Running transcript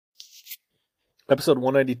Episode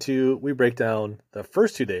 192, we break down the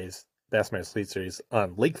first 2 days Bassmaster Elite Series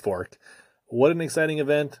on Lake Fork. What an exciting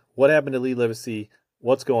event. What happened to Lee Livesay?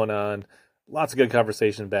 What's going on? Lots of good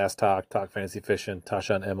conversation, bass talk fantasy fishing, touch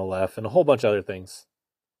on MLF, and a whole bunch of other things.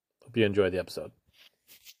 Hope you enjoy the episode.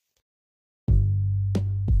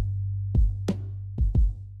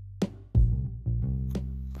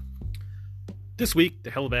 This week, the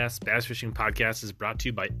Hellabass Bass Fishing Podcast is brought to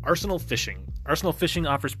you by Arsenal Fishing. Arsenal Fishing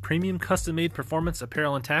offers premium custom-made performance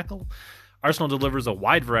apparel and tackle. Arsenal delivers a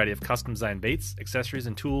wide variety of custom-designed baits, accessories,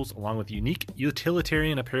 and tools, along with unique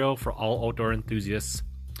utilitarian apparel for all outdoor enthusiasts.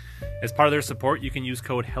 As part of their support, you can use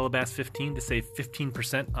code HELLABASS15 to save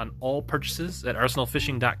 15% on all purchases at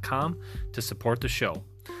arsenalfishing.com to support the show.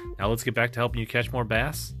 Now let's get back to helping you catch more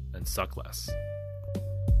bass and suck less.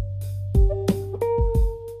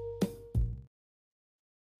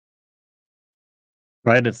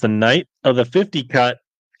 Right, it's the night of the 50 cut.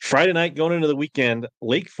 Friday night going into the weekend.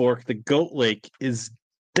 Lake Fork, the Goat Lake, is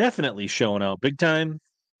definitely showing out big time.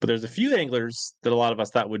 But there's a few anglers that a lot of us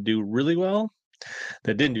thought would do really well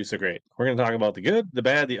that didn't do so great. We're going to talk about the good, the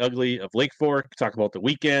bad, the ugly of Lake Fork, talk about the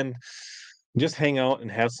weekend, just hang out and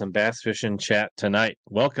have some bass fishing chat tonight.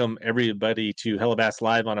 Welcome, everybody, to Hellabass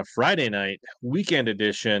Live on a Friday night, weekend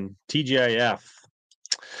edition, TGIF.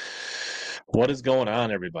 What is going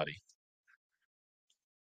on, everybody?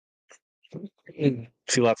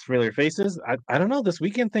 See lots of familiar faces. I don't know. This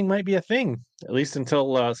weekend thing might be a thing, at least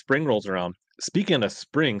until spring rolls around. Speaking of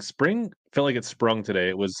spring felt like it sprung today.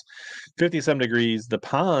 It was 57 degrees. The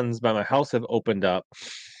ponds by my house have opened up.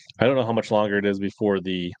 I don't know how much longer it is before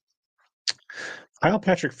the Kyle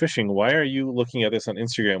Patrick Fishing. Why are you looking at this on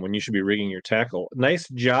Instagram when you should be rigging your tackle? Nice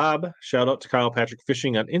job. Shout out to Kyle Patrick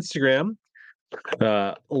Fishing on Instagram.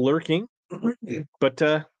 Lurking.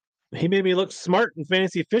 But he made me look smart in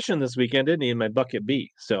fantasy fishing this weekend, didn't he, in my bucket B?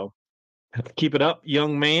 So keep it up,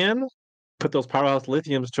 young man. Put those powerhouse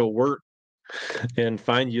lithiums to work and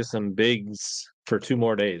find you some bigs for 2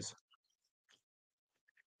 more days.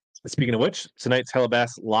 Speaking of which, tonight's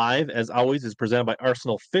Hellabass Live, as always, is presented by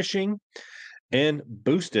Arsenal Fishing and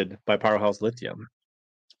boosted by Powerhouse Lithium.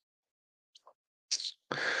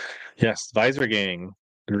 Yes, Visor Gang.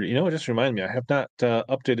 You know, it just reminded me, I have not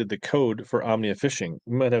updated the code for Omnia Fishing.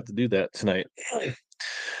 We might have to do that tonight.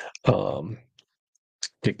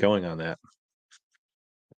 Get going on that.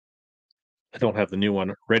 I don't have the new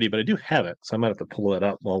one ready, but I do have it, so I might have to pull it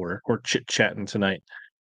up while we're chit-chatting tonight.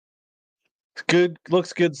 Good,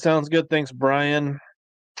 looks good, sounds good. Thanks, Brian.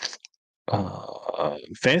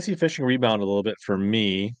 Fantasy fishing rebound a little bit for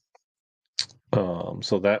me.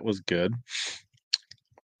 So that was good.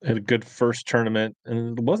 Had a good first tournament,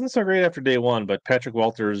 and it wasn't so great after day one, but Patrick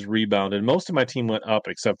Walters rebounded. Most of my team went up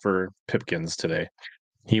except for Pipkins today.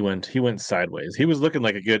 He went sideways. He was looking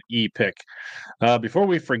like a good E pick. Before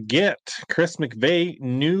we forget, Chris McVeigh,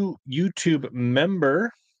 new YouTube member.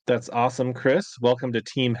 That's awesome, Chris. Welcome to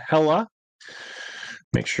Team Hella.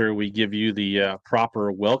 Make sure we give you the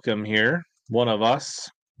proper welcome here. One of us.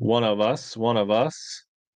 Welcome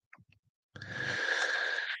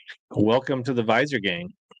to the Visor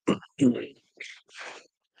Gang.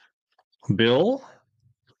 Bill?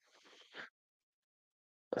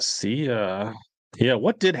 Let's see. Yeah,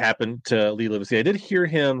 what did happen to Lee Livesay? I did hear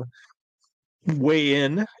him weigh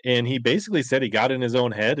in, and he basically said he got in his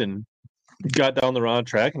own head and got down the wrong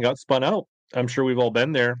track and got spun out. I'm sure we've all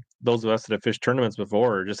been there. Those of us that have fished tournaments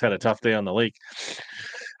before or just had a tough day on the lake.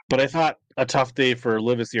 But I thought a tough day for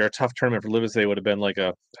Livesay or a tough tournament for Livesay would have been like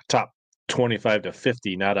a top 25 to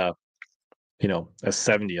 50, not a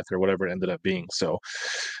 70th or whatever it ended up being. So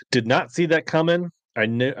did not see that coming. I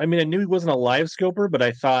knew he wasn't a live scoper, but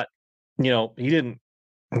I thought, he didn't.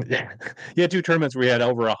 He had 2 tournaments where he had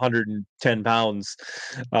over 110 pounds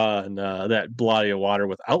on that body of water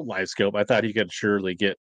without live scope. I thought he could surely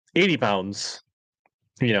get 80 pounds,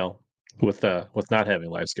 with not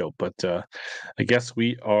having live scope. But I guess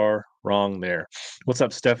we are wrong there. What's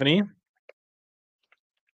up, Stephanie?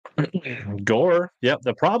 Gore. Yep.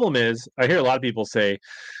 The problem is, I hear a lot of people say,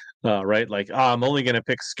 right, like, I'm only going to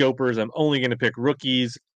pick scopers. I'm only going to pick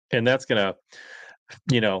rookies, and that's going to,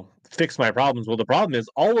 fix my problems. Well, the problem is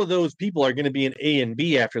all of those people are going to be in A and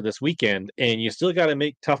B after this weekend, and you still got to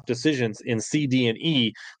make tough decisions in C, D, and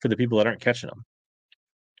E for the people that aren't catching them.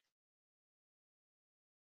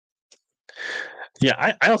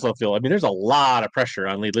 Yeah, I also feel, there's a lot of pressure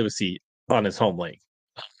on Lee Livesay on his home lake.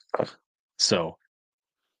 So,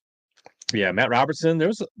 yeah, Matt Robertson, there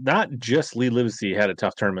was not just Lee Livesay had a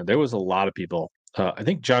tough tournament. There was a lot of people. I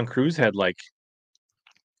think John Cruz had like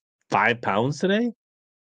 5 pounds today.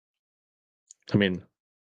 I mean,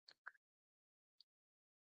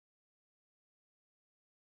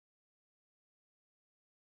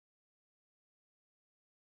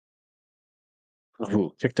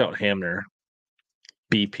 Ooh, kicked out Hamner.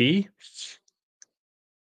 BP.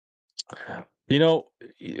 You know,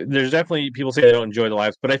 there's definitely people say they don't enjoy the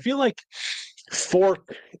lives, but I feel like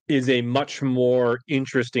Fork is a much more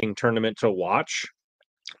interesting tournament to watch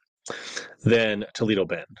than Toledo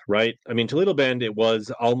Bend, right? I mean, Toledo Bend, it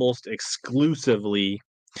was almost exclusively,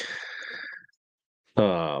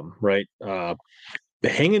 right,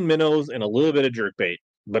 hanging minnows and a little bit of jerkbait,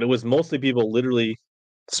 but it was mostly people literally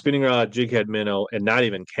spinning rod, jig head minnow, and not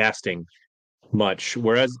even casting much.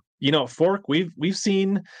 Whereas, Fork, we've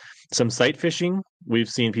seen some sight fishing. We've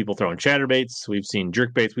seen people throwing chatterbaits. We've seen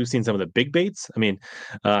jerk baits. We've seen some of the big baits. I mean,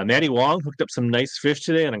 Matty Wong hooked up some nice fish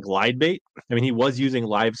today on a glide bait. I mean, he was using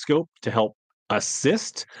live scope to help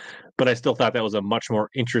assist, but I still thought that was a much more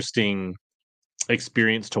interesting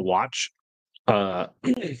experience to watch. And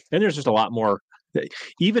there's just a lot more.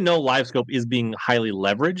 Even though live scope is being highly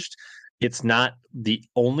leveraged, it's not the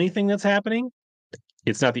only thing that's happening.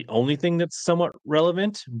 It's not the only thing that's somewhat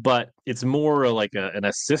relevant, but it's more like an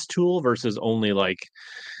assist tool versus only like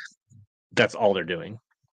that's all they're doing.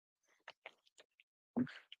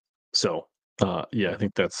 So, yeah, I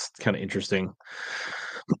think that's kind of interesting.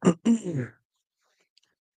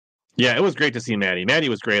 Yeah, it was great to see Maddie. Maddie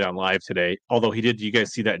was great on live today. Although he did, you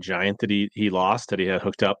guys see that giant that he lost that he had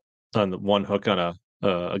hooked up on the one hook on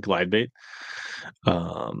a glide bait.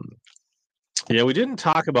 Um, yeah, we didn't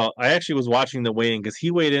talk about. I actually was watching the weigh in because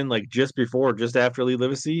he weighed in like just after Lee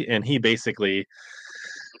Livesay, and he basically,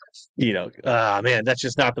 man, that's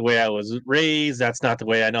just not the way I was raised. That's not the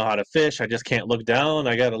way I know how to fish. I just can't look down.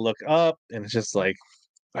 I got to look up, and it's just like,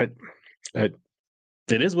 I, I,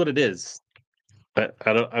 it is what it is. I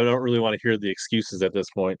don't really want to hear the excuses at this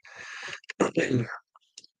point.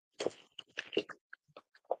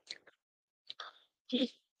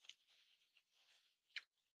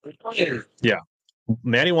 Yeah,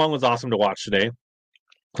 Manny Wong was awesome to watch today.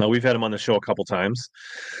 We've had him on the show a couple times.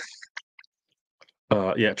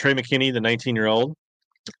 Yeah, Trey McKinney, the 19-year-old,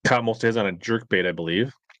 caught most of his on a jerk bait, I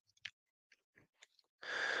believe.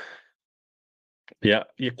 Yeah,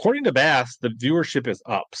 according to Bass, the viewership is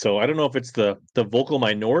up. So I don't know if it's the vocal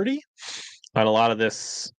minority on a lot of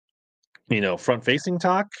this, front facing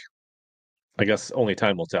talk. I guess only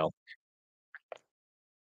time will tell.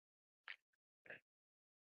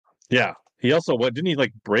 Yeah. He also what didn't he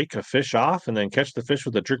like break a fish off and then catch the fish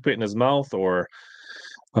with a jerk bait in his mouth or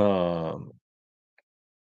um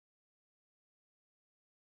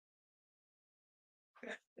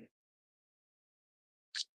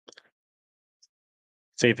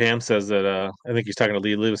Safe Ham says that I think he's talking to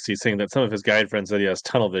Lee Lewis. He's saying that some of his guide friends said he has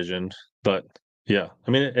tunnel vision, but yeah,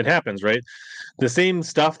 I mean it happens, right? The same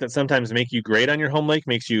stuff that sometimes make you great on your home lake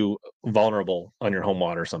makes you vulnerable on your home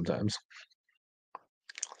water sometimes.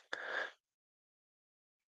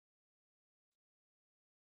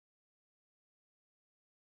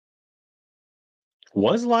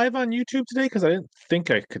 Was live on YouTube today because I didn't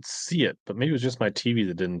think I could see it, but maybe it was just my TV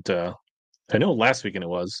that didn't. I know last weekend it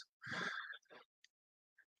was.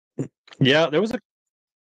 Yeah, there was a.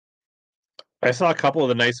 I saw a couple of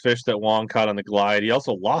the nice fish that Wong caught on the glide. He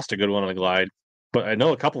also lost a good one on the glide, but I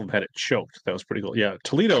know a couple of them had it choked. That was pretty cool. Yeah,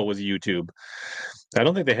 Toledo was YouTube. I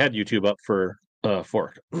don't think they had YouTube up for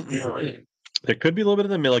Fork. There could be a little bit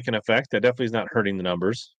of the Milliken effect. That definitely is not hurting the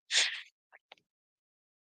numbers.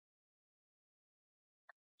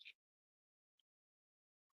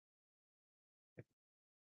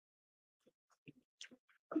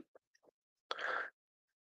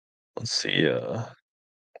 Let's see.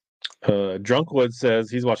 Drunkwood says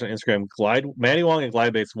he's watching Instagram. Glide Manny Wong and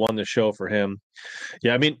Glidebaits won the show for him.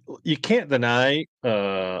 Yeah, I mean you can't deny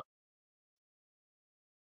that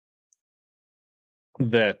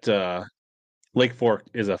Lake Fork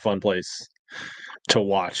is a fun place to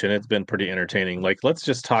watch, and it's been pretty entertaining. Like, let's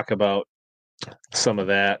just talk about some of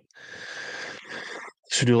that.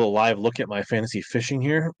 Should do a little live look at my fantasy fishing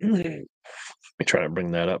here. Let me try to bring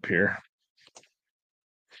that up here.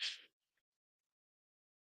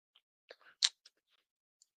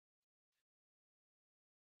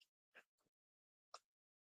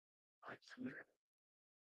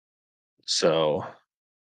 So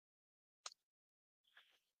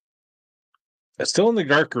it's still in the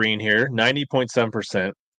dark green here,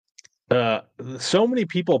 90.7%. So many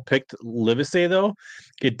people picked Livesay though.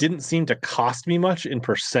 It didn't seem to cost me much in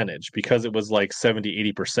percentage because it was like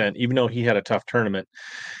 70-80%, even though he had a tough tournament.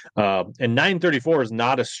 And 934 is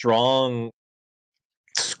not a strong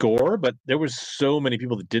score, but there was so many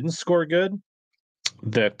people that didn't score good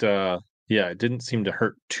that yeah, it didn't seem to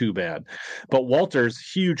hurt too bad. But Walter's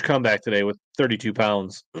huge comeback today with 32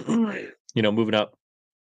 pounds, moving up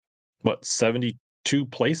what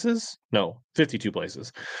places. No, 52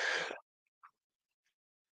 places.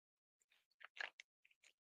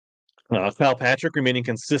 Kyle Patrick remaining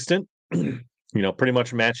consistent, pretty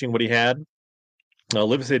much matching what he had.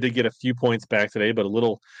 Livesay did get a few points back today, but a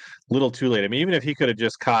little too late. I mean, even if he could have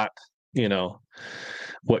just caught,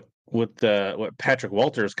 what Patrick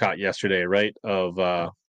Walters caught yesterday, right? Of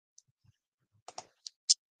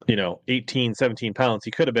 18, 17 pounds,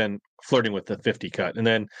 he could have been flirting with the 50 cut. And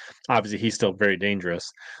then obviously he's still very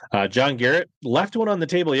dangerous. John Garrett left one on the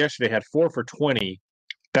table yesterday, had 4 for 20,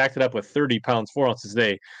 backed it up with 30 pounds, 4 ounces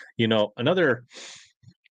today. Another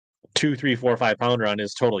 2, 3, 4, 5 pounder on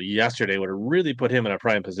his total yesterday would have really put him in a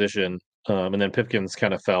prime position. And then Pipkins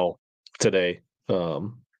kind of fell today,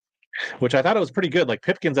 which I thought it was pretty good. Like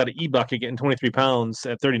Pipkins out of E-Bucket getting 23 pounds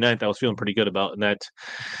at 39th, I was feeling pretty good about, and that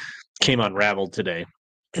came unraveled today.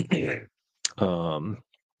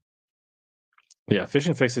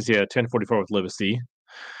 Fishing fixes, 1044 with Livesay.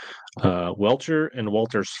 Welcher and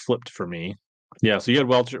Walters flipped for me. Yeah, so you had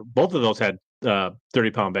Welcher. Both of those had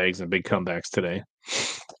 30-pound bags and big comebacks today.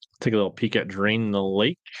 Take a little peek at Drain the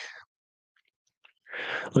Lake.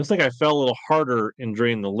 Looks like I fell a little harder in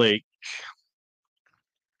Drain the Lake.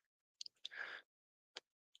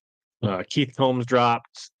 Keith Combs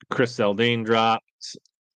dropped. Chris Zaldane dropped.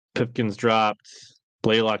 Pipkins dropped.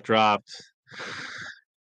 Blaylock dropped.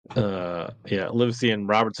 Livesay and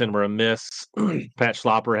Robertson were a miss. Pat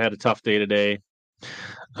Schlopper had a tough day today.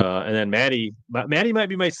 And then Maddie might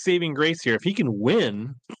be my saving grace here. If he can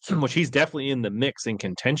win, which he's definitely in the mix in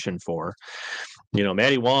contention for,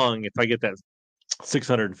 Maddie Wong, if I get that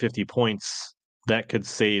 650 points, that could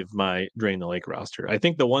save my Drain the Lake roster. I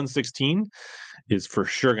think the 116 is for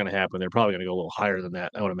sure going to happen. They're probably going to go a little higher than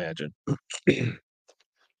that, I would imagine.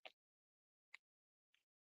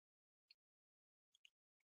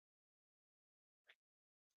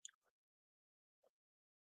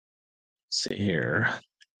 See here.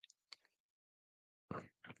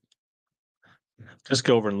 Just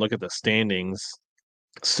go over and look at the standings.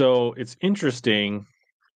 So it's interesting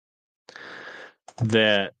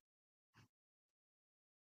that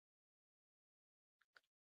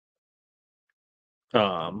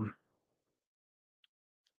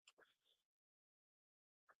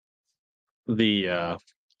the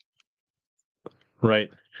right.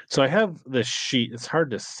 So I have the sheet. It's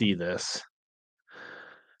hard to see this,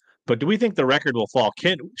 but do we think the record will fall?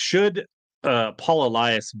 Should Paul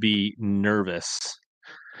Elias be nervous,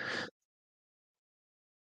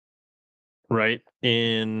 right,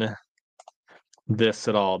 in this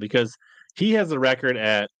at all? Because he has the record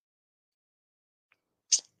at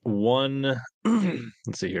one.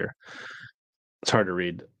 Let's see here. It's hard to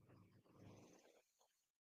read.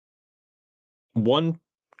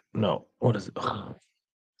 No, what is it? Ugh,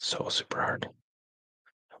 so super hard.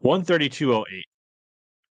 132.08,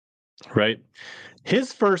 right?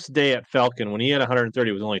 His first day at Falcon when he had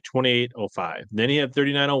 130 was only 28.05. Then he had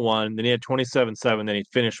 39.01. Then he had 27.7. Then he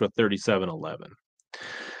finished with 37.11.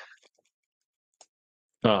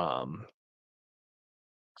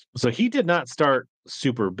 So he did not start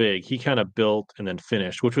super big. He kind of built and then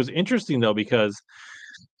finished, which was interesting though, because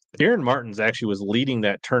Aaron Martins actually was leading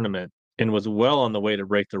that tournament and was well on the way to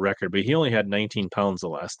break the record, but he only had 19 pounds the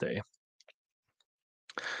last day.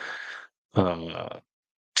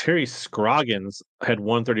 Terry Scroggins had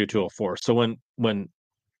 132.04. So when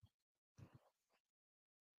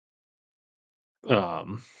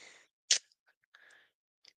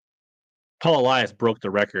Paul Elias broke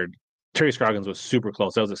the record, Terry Scroggins was super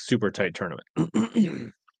close. That was a super tight tournament.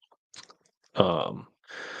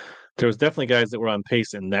 There was definitely guys that were on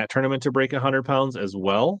pace in that tournament to break 100 pounds as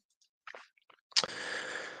well,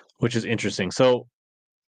 which is interesting. So,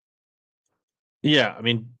 yeah, I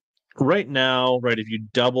mean, right now, right, if you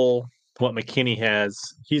double what McKinney has,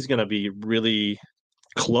 he's going to be really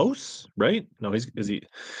close, right? No, is he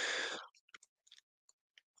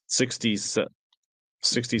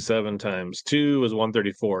 67 times 2 is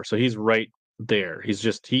 134. So he's right there. He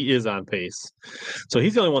is on pace. So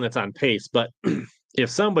he's the only one that's on pace. But if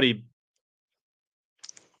somebody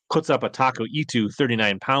puts up a Taco Itu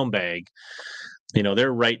 39-pound bag,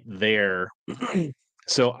 they're right there.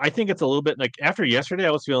 So I think it's a little bit like after yesterday,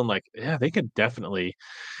 I was feeling like, yeah, they could definitely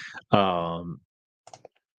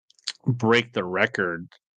break the record.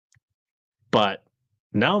 But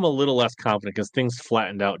now I'm a little less confident because things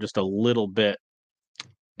flattened out just a little bit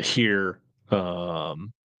here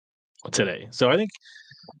today. So I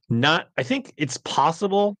think it's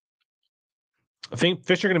possible. I think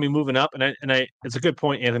fish are going to be moving up, and it's a good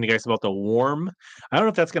point, Anthony, guys, about the warm. I don't know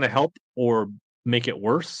if that's going to help or make it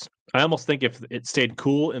worse. I almost think if it stayed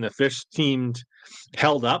cool and the fish team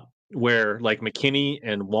held up, where like McKinney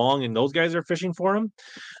and Wong and those guys are fishing for them,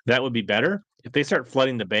 that would be better. If they start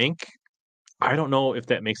flooding the bank, I don't know if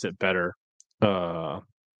that makes it better. Uh,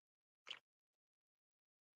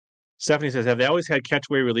 Stephanie says, have they always had catch,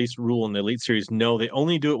 weigh, release rule in the Elite Series? No, they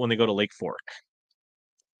only do it when they go to Lake Fork.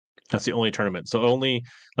 That's the only tournament. So only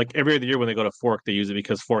like every other year when they go to Fork, they use it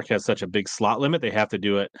because Fork has such a big slot limit. They have to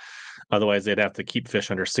do it. Otherwise, they'd have to keep fish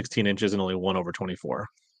under 16 inches and only one over 24.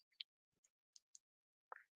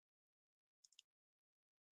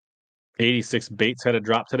 86 baits had a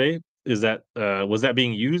drop today. Is that was that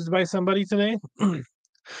being used by somebody today?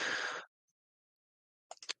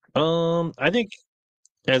 I think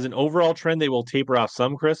as an overall trend, they will taper off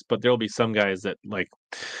some, Chris, but there will be some guys that like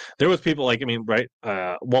there was people like, I mean, right?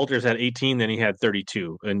 Walters had 18, then he had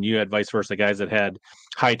 32, and you had vice versa, guys that had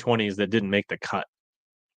high 20s that didn't make the cut.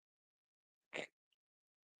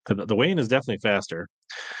 The weigh-in is definitely faster.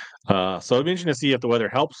 So it'd be interesting to see if the weather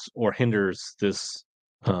helps or hinders this.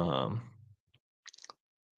 All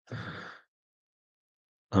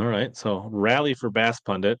right, so rally for Bass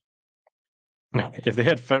Pundit. If they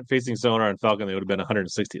had front-facing sonar on Falcon, they would have been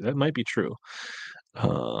 160. That might be true.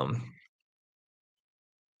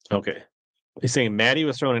 Okay. He's saying Maddie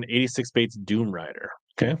was throwing an 86 baits Doom Rider.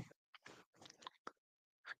 Okay.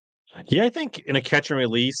 Yeah, I think in a catch and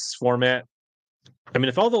release format, I mean,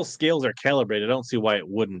 if all those scales are calibrated, I don't see why it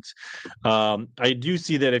wouldn't. I do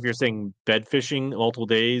see that if you're saying bed fishing multiple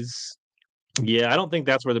days, yeah, I don't think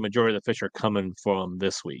that's where the majority of the fish are coming from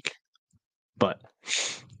this week. But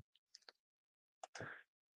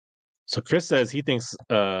so Chris says he thinks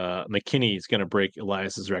McKinney is going to break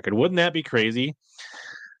Elias's record. Wouldn't that be crazy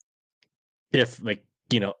if, like,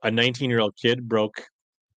 a 19-year-old kid broke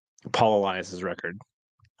Paul Elias's record?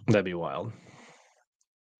 That'd be wild.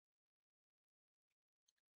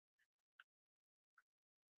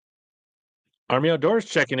 Army Outdoors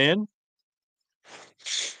checking in.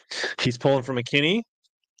 He's pulling for McKinney.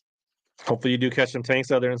 Hopefully you do catch some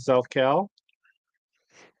tanks out there in South Cal.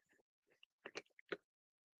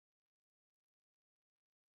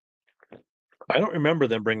 I don't remember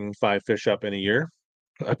them bringing 5 fish up in a year.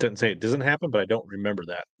 I didn't say it doesn't happen, but I don't remember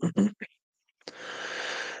that.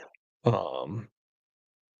 um,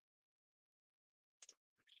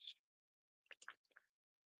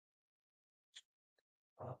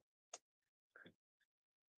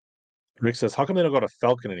 Rick says, "How come they don't go to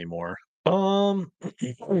Falcon anymore?" Um,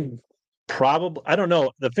 Probably, I don't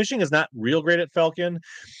know. The fishing is not real great at Falcon.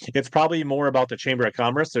 It's probably more about the Chamber of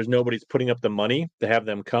Commerce. There's nobody's putting up the money to have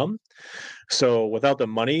them come. So without the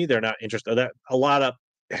money, they're not interested. That a lot of,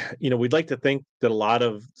 we'd like to think that a lot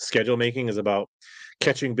of schedule making is about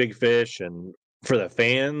catching big fish and for the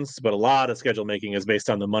fans, but a lot of schedule making is based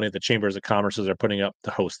on the money the chambers of commerces are putting up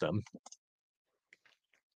to host them.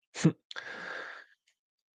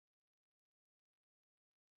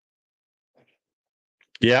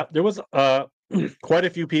 Yeah, there was quite a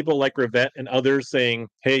few people like Rivette and others saying,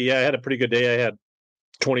 "Hey, yeah, I had a pretty good day. I had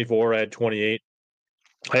 24, I had 28,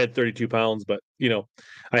 I had 32 pounds, but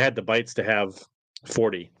I had the bites to have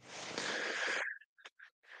 40."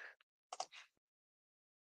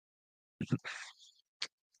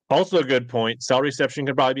 Also, a good point. Cell reception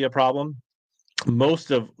could probably be a problem.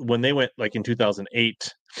 Most of when they went like in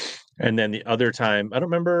 2008, and then the other time, I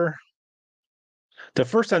don't remember the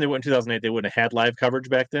first time they went in 2008, they wouldn't have had live coverage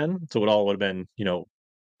back then. So it all would have been,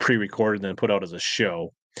 pre-recorded and then put out as a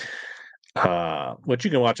show. Which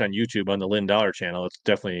you can watch on YouTube on the Lynn Dollar channel. It's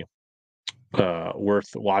definitely worth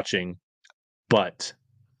watching. But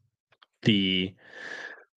I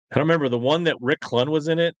don't remember the one that Rick Clunn was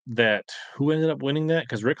in it. That who ended up winning that?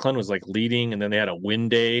 Because Rick Clunn was like leading, and then they had a win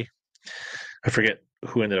day. I forget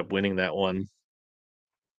who ended up winning that one.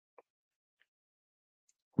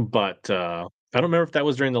 But I don't remember if that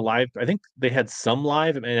was during the live. I think they had some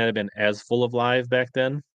live. It may not have been as full of live back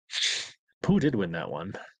then. Who did win that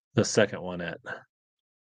one? The second one at.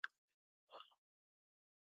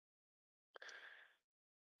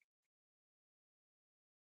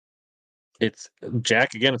 It's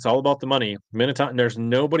Jack again. It's all about the money. Minnetonka. There's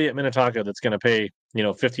nobody at Minnetonka that's going to pay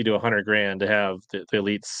 50 to 100 grand to have the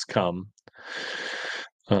elites come.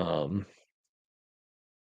 Um,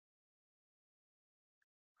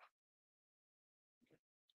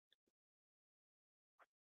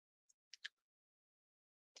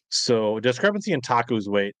 so discrepancy in Taku's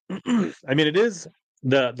weight. I mean, it is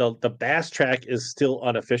the bass track is still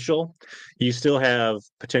unofficial. You still have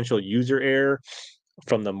potential user error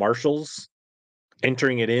from the marshals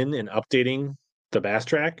entering it in and updating the bass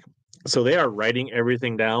track. So they are writing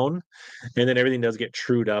everything down, and then everything does get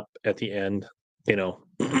trued up at the end.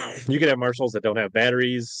 You could have marshals that don't have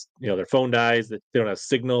batteries, their phone dies, that they don't have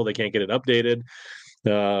signal, they can't get it updated.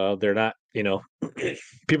 They're not,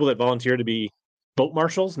 people that volunteer to be boat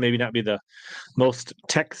marshals, maybe not be the most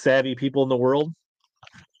tech savvy people in the world.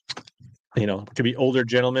 Could be older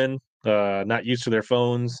gentlemen, not used to their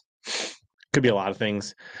phones. Could be a lot of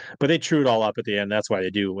things, but they true it all up at the end. That's why they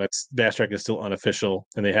do. Bass Track is still unofficial,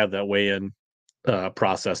 and they have that weigh-in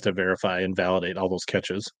process to verify and validate all those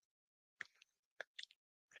catches.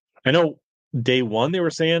 I know day one they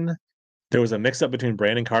were saying there was a mix-up between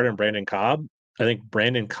Brandon Carter and Brandon Cobb. I think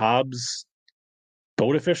Brandon Cobb's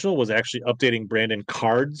boat official was actually updating Brandon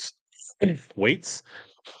Card's weights.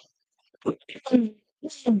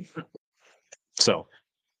 So,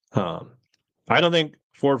 I don't think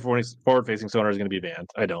forward-facing sonar is going to be banned.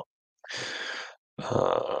 I don't.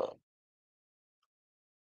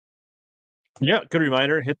 Yeah, good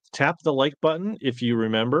reminder. Tap the like button if you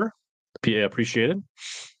remember. Appreciated.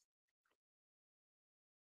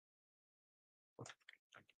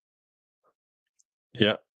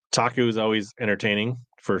 Yeah, Taku is always entertaining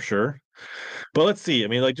for sure. But let's see. I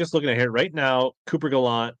mean, like just looking at here right now, Cooper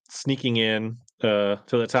Gallant sneaking in to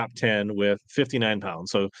the top 10 with 59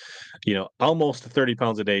 pounds. So, almost 30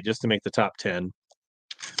 pounds a day just to make the top 10.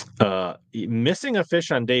 Missing a fish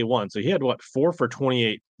on day one. So he had 4 for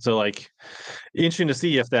 28. So like interesting to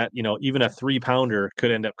see if that, even a 3-pounder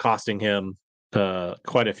could end up costing him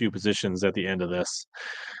quite a few positions at the end of this.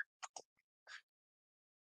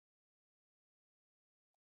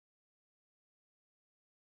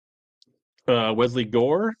 Wesley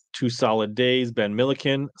Gore, 2 solid days. Ben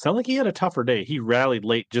Milliken, sound like he had a tougher day. He rallied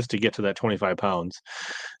late just to get to that 25 pounds.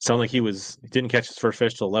 Sound like he didn't catch his first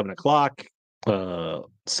fish till 11 o'clock.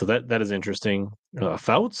 So that is interesting.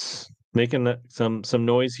 Fouts making some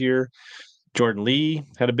noise here. Jordan Lee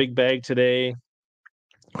had a big bag today.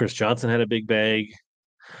 Chris Johnson had a big bag.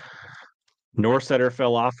 Norsetter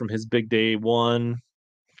fell off from his big day one.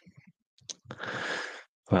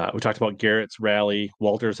 We talked about Garrett's rally.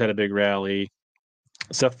 Walters had a big rally.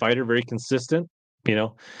 Seth Feider, very consistent.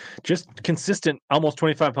 Just consistent, almost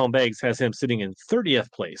 25-pound bags has him sitting in 30th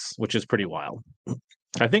place, which is pretty wild.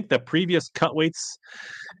 I think the previous cut weights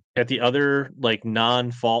at the other like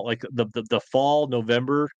non-fall, like the fall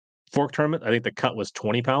November fork tournament, I think the cut was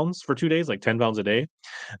 20 pounds for 2 days, like 10 pounds a day.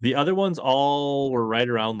 The other ones all were right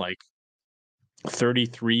around like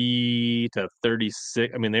 33 to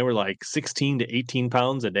 36. I mean, they were like 16 to 18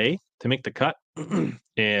 pounds a day to make the cut.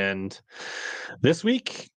 And this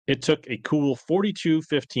week it took a cool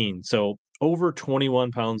 42.15. So over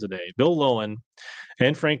 21 pounds a day. Bill Lowen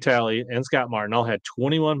and Frank Talley and Scott Martin all had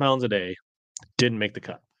 21 pounds a day, didn't make the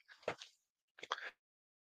cut.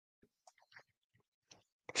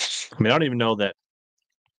 I mean, I don't even know that.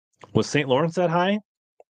 Was St. Lawrence that high?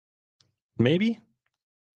 Maybe.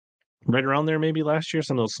 Right around there, maybe last year.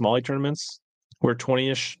 Some of those smallie tournaments were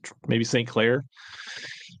 20-ish, maybe St. Clair.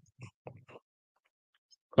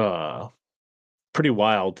 Pretty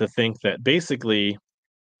wild to think that basically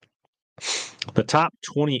the top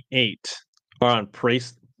 28 are on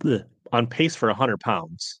pace for 100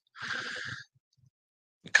 pounds.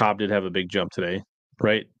 Cobb did have a big jump today,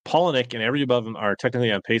 right? Polinick and every above him are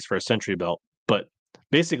technically on pace for a century belt, but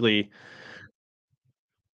basically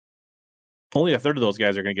only a third of those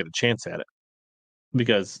guys are going to get a chance at it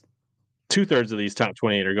because 2/3 of these top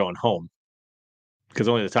 28 are going home because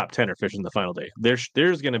only the top 10 are fishing the final day. There's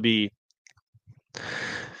going to be,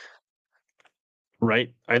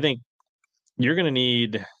 right? I think you're going to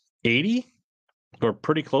need 80 or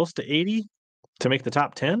pretty close to 80 to make the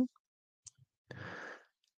top 10.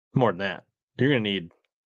 More than that. You're going to need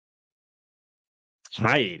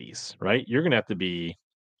high 80s, right? You're going to have to be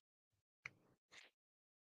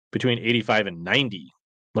between 85 and 90,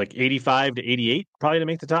 like 85 to 88 probably to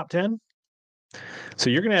make the top 10. So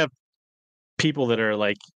you're going to have people that are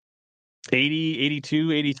like 80,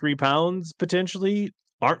 82, 83 pounds potentially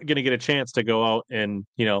aren't going to get a chance to go out and,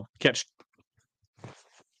 catch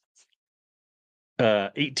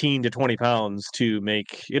 18 to 20 pounds to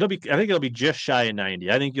make I think it'll be just shy of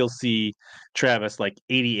 90. I think you'll see Travis like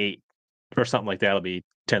 88 or something like that. It'll be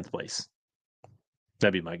 10th place.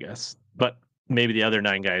 That'd be my guess. But maybe the other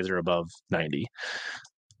 9 guys are above 90.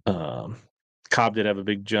 Cobb did have a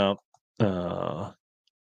big jump. Yeah,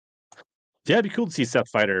 it'd be cool to see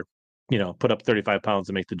Seth Feider, put up 35 pounds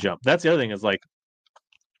to make the jump. That's the other thing is like,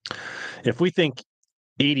 if we think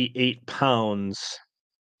 88 pounds,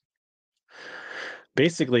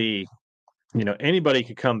 basically, anybody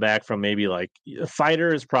could come back from maybe like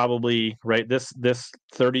Feider is probably right. This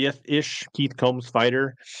 30th ish Keith Combs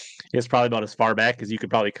Feider is probably about as far back as you could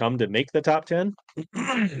probably come to make the top 10.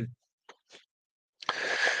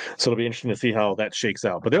 So it'll be interesting to see how that shakes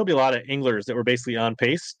out. But there'll be a lot of anglers that were basically on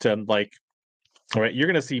pace to like, all right, you're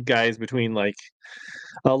going to see guys between like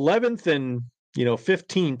 11th and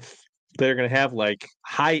 15th that are going to have like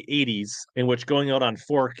high 80s, in which going out on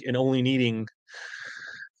fork and only needing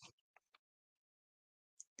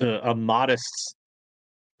a modest,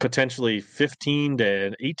 potentially 15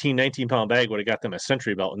 to 18, 19-pound bag would have got them a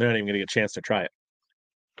century belt, and they're not even going to get a chance to try it.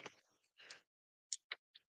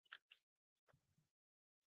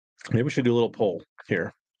 Maybe we should do a little poll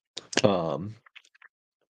here.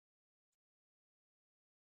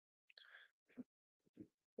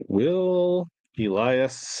 Will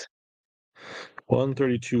Elias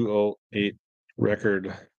 132.08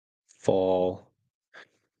 record fall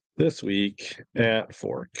this week at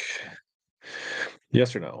fork?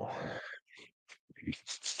 Yes or no?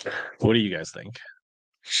 What do you guys think?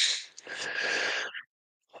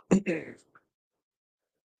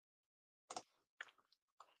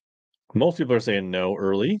 Most people are saying no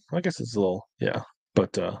early. I guess it's a little, yeah.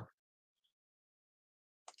 But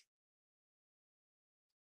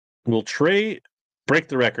will Trey break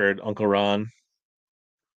the record, Uncle Ron?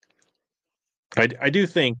 I do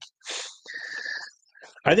think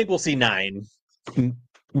we'll see 9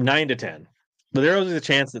 to 10. But there is a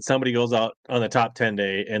chance that somebody goes out on the top 10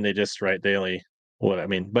 day and they just they only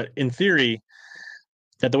but in theory,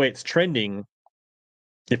 at the way it's trending,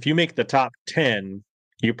 if you make the top 10,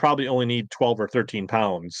 you probably only need 12 or 13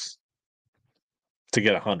 pounds to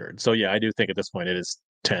get 100. So yeah, I do think at this point it is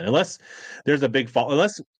 10, unless there's a big fall.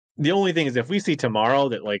 Unless the only thing is if we see tomorrow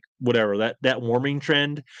that like whatever that warming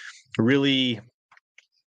trend really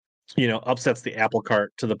upsets the apple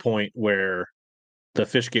cart to the point where the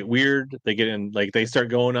fish get weird, they get in, like they start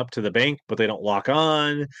going up to the bank but they don't lock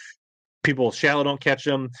on, people shallow don't catch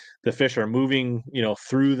them, the fish are moving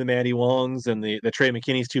through the Matty Wongs and the Trey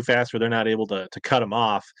McKinney's too fast where they're not able to cut them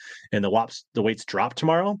off, and the weights drop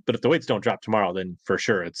tomorrow. But if the weights don't drop tomorrow, then for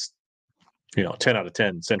sure it's 10 out of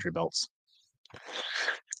 10 century belts.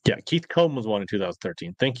 Yeah, Keith Combe was one in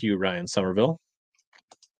 2013. Thank you, Ryan Somerville.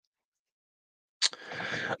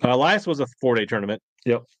 Elias was a 4-day tournament.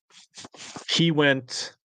 Yep. He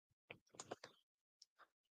went.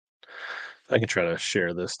 I can try to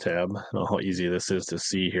share this tab. I don't know how easy this is to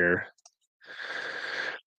see here.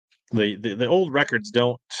 The old records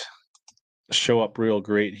don't show up real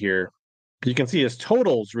great here. You can see his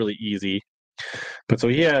totals really easy. But so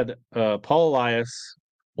he had Paul Elias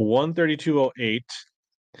 132.08.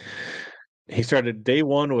 He started day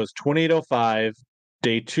 1 was 28.05.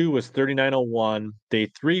 Day 2 was 39.01. Day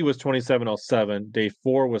 3 was 27.07. Day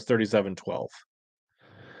 4 was 37.12.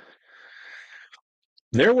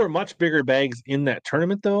 There were much bigger bags in that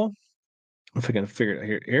tournament, though. If I can figure it out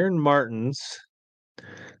here, Aaron Martins,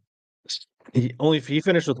 he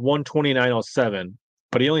finished with 129.07,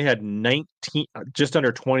 but he only had 19, just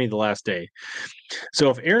under 20 the last day. So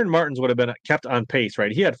if Aaron Martins would have been kept on pace,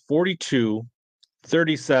 right, he had 42,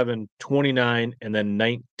 37, 29, and then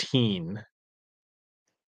 19.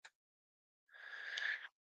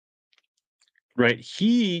 Right,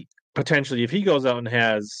 he potentially, if he goes out and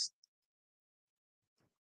has,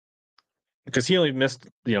 because he only missed,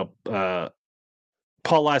 Paul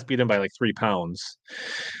Last beat him by like 3 pounds.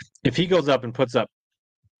 If he goes up and puts up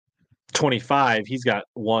 25, he's got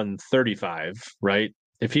 135, right?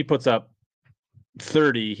 If he puts up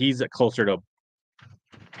 30, he's closer to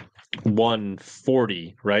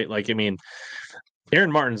 140, right? Like, I mean, Aaron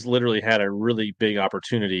Martins literally had a really big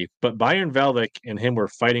opportunity, but Byron Velvick and him were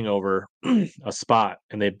fighting over a spot,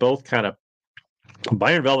 and they both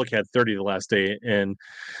Byron Velvick had 30 the last day, and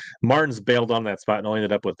Martins bailed on that spot and only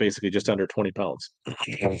ended up with basically just under 20 pounds.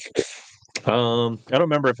 I don't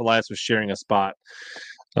remember if Elias was sharing a spot,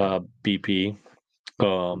 BP.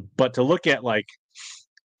 But to look at like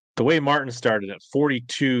the way Martin started at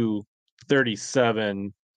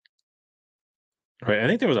 42.37, right? I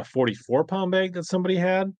think there was a 44-pound bag that somebody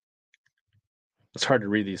had. It's hard to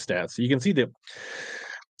read these stats. You can see the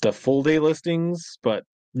full day listings, but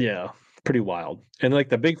yeah, pretty wild. And like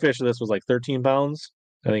the big fish of this was like 13 pounds.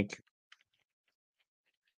 I think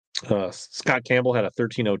Scott Campbell had a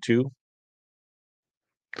 13.02.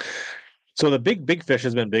 So the big fish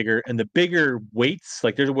has been bigger, and the bigger weights,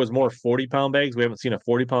 like there was more 40-pound bags. We haven't seen a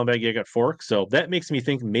 40-pound bag yet at fork. So that makes me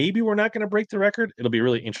think maybe we're not going to break the record. It'll be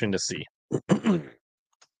really interesting to see.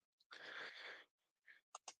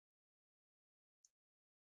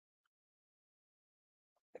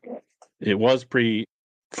 It was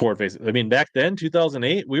forward facing. I mean, back then,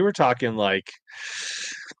 2008, we were talking like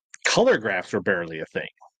color graphs were barely a thing,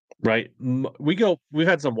 right? We've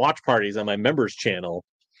had some watch parties on my members channel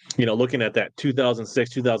looking at that 2006,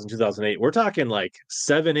 2000, 2008, we're talking like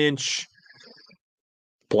 7-inch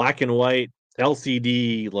black and white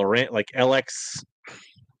LCD Lowrance, like LX,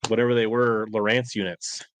 whatever they were, Lowrance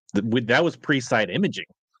units. That was pre-side imaging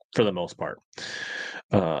for the most part.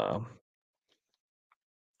 That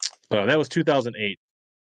was 2008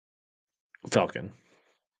 Falcon.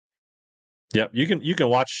 Yep, you can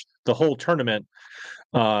watch the whole tournament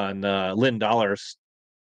on Lynn Dollars,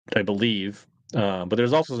 I believe. But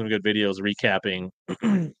there's also some good videos recapping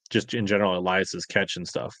just in general Elias's catch and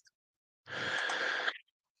stuff.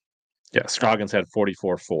 Yeah, Scroggins had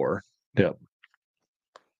 44.4. Yep.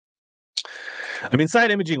 I mean,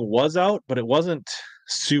 side imaging was out, but it wasn't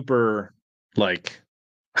super like.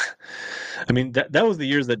 I mean, that was the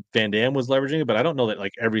years that Van Dam was leveraging it, but I don't know that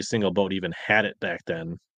like every single boat even had it back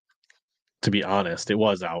then. To be honest, it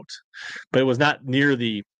was out, but it was not near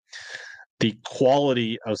the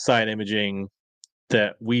quality of side imaging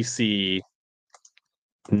that we see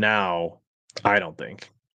now. I don't think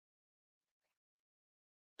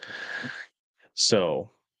so.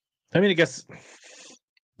 I mean, I guess,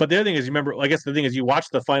 but the other thing is, you remember. I guess the thing is, you watch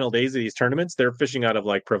the final days of these tournaments. They're fishing out of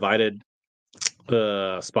like provided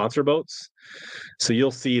sponsor boats, so you'll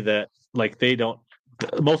see that like they don't.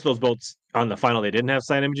 Most of those boats on the final, they didn't have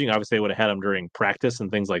side imaging. Obviously, they would have had them during practice and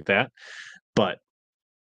things like that. But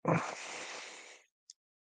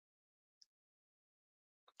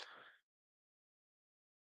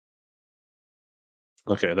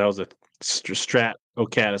okay, that was a Strat.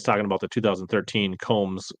 Ocat is talking about the 2013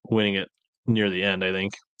 Combs winning it near the end, I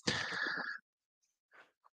think.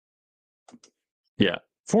 Yeah,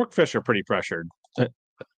 fork fish are pretty pressured.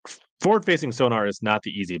 Forward-facing sonar is not the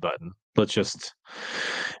easy button. Let's just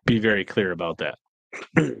be very clear about that.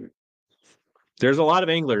 There's a lot of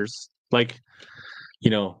anglers like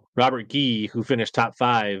Robert Gee, who finished top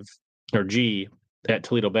 5 or G at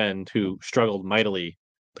Toledo Bend, who struggled mightily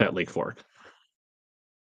at Lake Fork.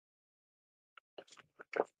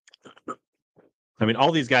 I mean,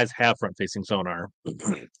 all these guys have front-facing sonar,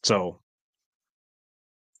 so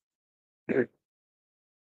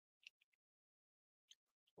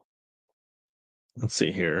let's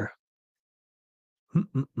see here.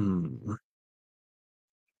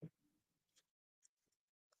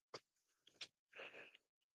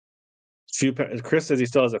 Chris says he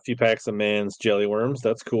still has a few packs of Man's jelly worms.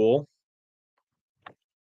 That's cool.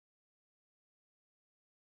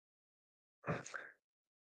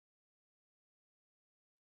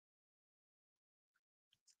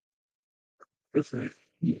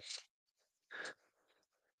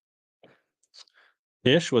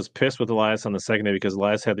 Ish was pissed with Elias on the second day because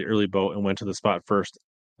Elias had the early boat and went to the spot first.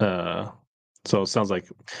 So it sounds like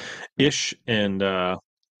Ish and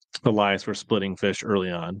Elias were splitting fish early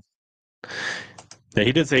on. Yeah,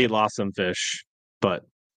 he did say he lost some fish, but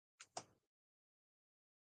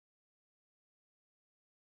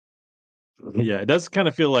yeah, it does kind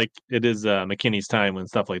of feel like it is McKinney's time when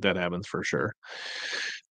stuff like that happens for sure.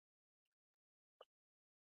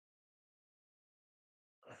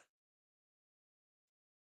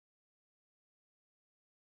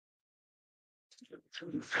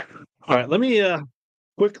 All right, let me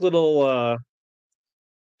quick little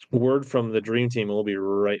word from the dream team and we'll be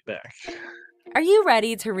right back. Are you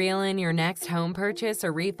ready to reel in your next home purchase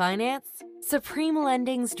or refinance? Supreme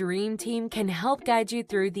Lending's Dream Team can help guide you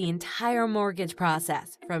through the entire mortgage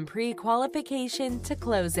process, from pre-qualification to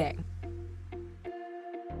closing.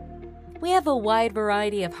 We have a wide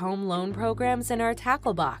variety of home loan programs in our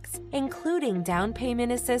tackle box, including down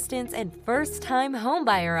payment assistance and first-time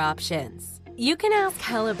homebuyer options. You can ask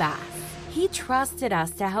Calabash. He trusted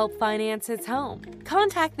us to help finance his home.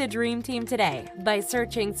 Contact the Dream Team today by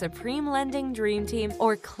searching Supreme Lending Dream Team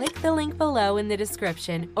or click the link below in the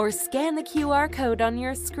description or scan the QR code on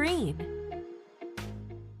your screen.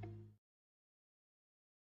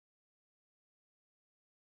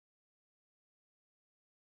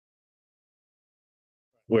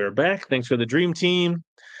 We're back. Thanks for the Dream Team.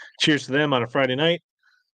 Cheers to them on a Friday night.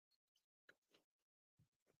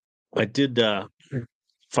 I did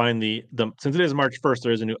find the since it is March 1st,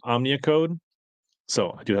 there is a new Omnia code.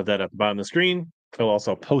 So I do have that at the bottom of the screen. I'll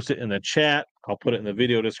also post it in the chat. I'll put it in the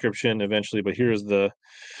video description eventually, but here's the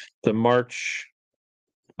March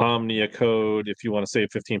Omnia code if you want to save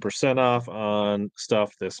 15% off on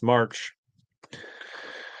stuff this March.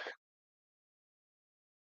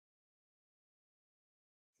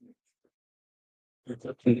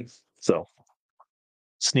 So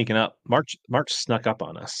sneaking up. March snuck up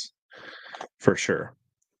on us for sure.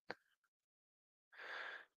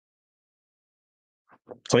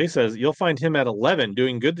 Clay says you'll find him at 11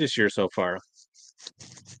 doing good this year so far.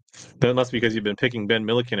 That must be because you've been picking Ben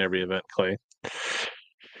Milliken every event, Clay.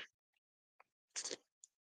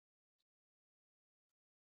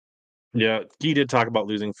 Yeah, he did talk about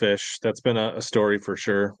losing fish. That's been a story for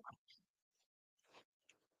sure.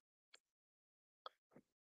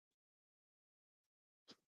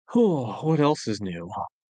 Oh, what else is new?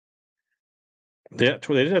 They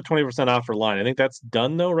did have 20% off for line. I think that's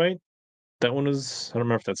done though, right? That one is. I don't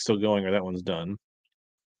remember if that's still going or that one's done.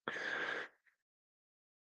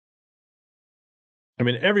 I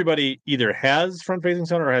mean, everybody either has front-facing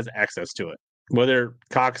sonar or has access to it. Whether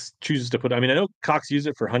Cox chooses to put, I mean, I know Cox used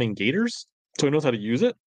it for hunting gators, so he knows how to use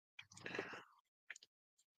it.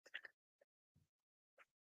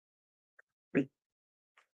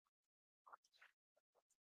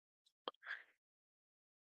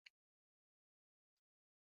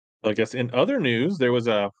 I guess in other news, there was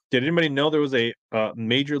a. Did anybody know there was a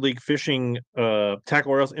Major League Fishing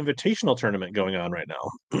Tackle Royals Invitational tournament going on right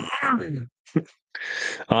now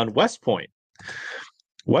on West Point?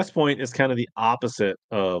 West Point is kind of the opposite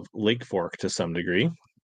of Lake Fork to some degree.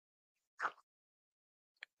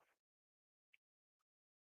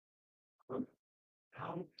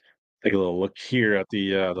 Take a little look here at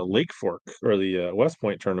the Lake Fork or the West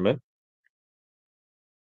Point tournament.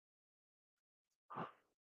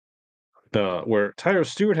 Where Tyler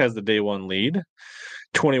Stewart has the day one lead,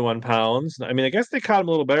 21 pounds. I mean, I guess they caught him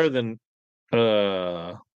a little better than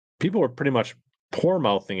people were pretty much poor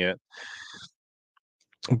mouthing it.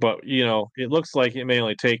 But it looks like it may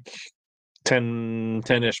only take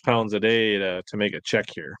 10-ish pounds a day to make a check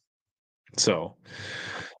here. So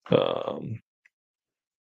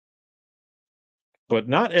but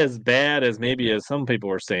not as bad as maybe as some people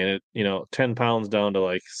were saying it, 10 pounds down to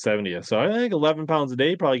like 70. So I think 11 pounds a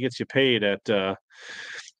day probably gets you paid at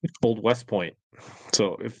Old West Point.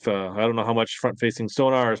 So if I don't know how much front-facing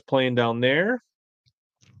sonar is playing down there,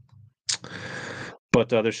 but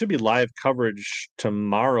there should be live coverage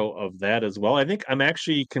tomorrow of that as well. I think I'm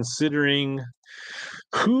actually considering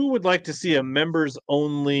who would like to see a members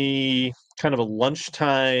only kind of a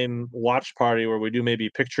lunchtime watch party where we do maybe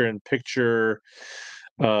picture in picture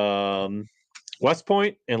West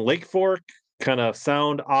Point and Lake Fork, kind of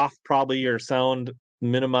sound off probably or sound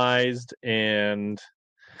minimized, and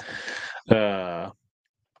kind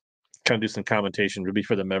of do some commentation. Would be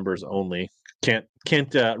for the members only. Can't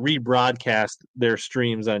rebroadcast their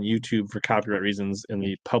streams on YouTube for copyright reasons in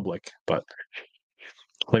the public, but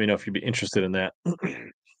let me know if you'd be interested in that.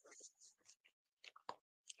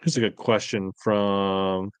 Here's a good question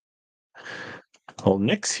from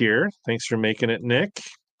Nick's here. Thanks for making it, Nick.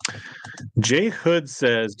 Jay Hood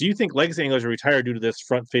says, do you think legacy anglers are retired due to this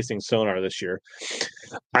front-facing sonar this year?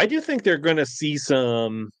 I do think they're going to see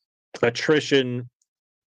some attrition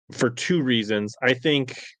for two reasons. I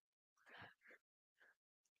think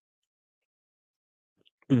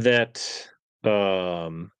that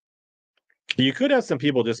you could have some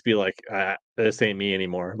people just be like, this ain't me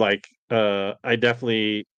anymore. Like, I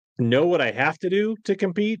definitely know what I have to do to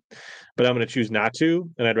compete, but I'm going to choose not to,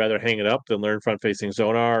 and I'd rather hang it up than learn front-facing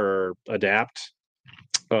sonar or adapt.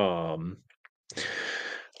 But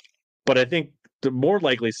I think the more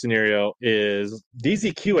likely scenario is these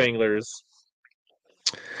EQ anglers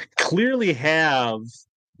clearly have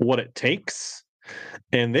what it takes,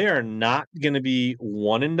 and they are not going to be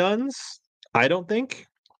one and dones. I don't think.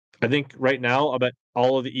 I think right now, I bet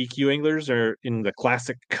all of the EQ anglers are in the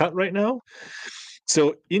classic cut right now.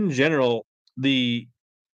 So in general, the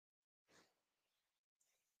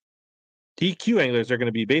EQ anglers are going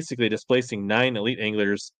to be basically displacing 9 elite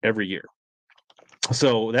anglers every year.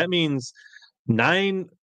 So that means 9,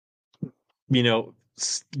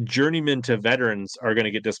 journeymen to veterans are going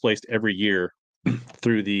to get displaced every year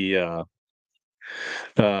through the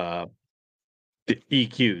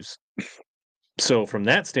EQs. So from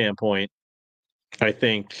that standpoint, I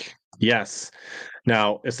think yes.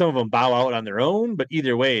 Now, if some of them bow out on their own, but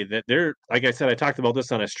either way, that they're, like I said, I talked about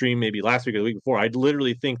this on a stream maybe last week or the week before. I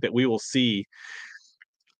literally think that we will see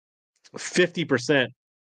 50%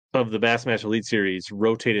 of the Bassmaster Elite Series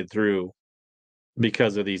rotated through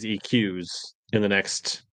because of these EQs in the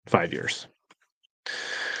next 5 years.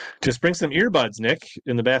 Just bring some earbuds, Nick,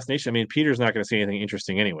 in the Bass Nation. I mean, Peter's not going to see anything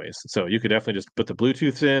interesting anyways. So you could definitely just put the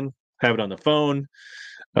Bluetooth in, have it on the phone.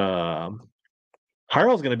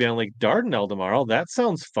 Harl's going to be on Lake Dardanelle tomorrow. That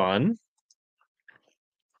sounds fun.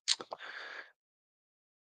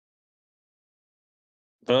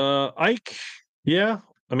 Ike, yeah.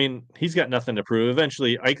 I mean, he's got nothing to prove.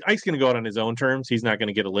 Eventually, Ike's going to go out on his own terms. He's not going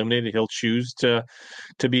to get eliminated. He'll choose to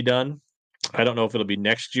be done. I don't know if it'll be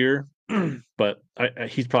next year, but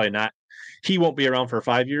he's probably not. He won't be around for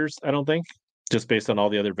 5 years, I don't think. just based on all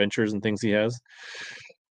the other ventures and things he has.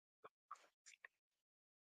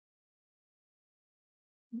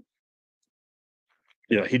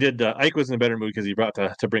 Yeah, he did. Ike was in a better mood because he brought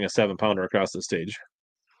to bring a 7-pounder across the stage.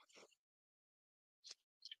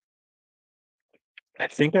 I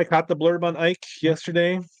think I caught the blurb on Ike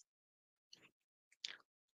yesterday.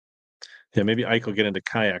 Yeah, maybe Ike will get into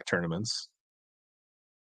kayak tournaments.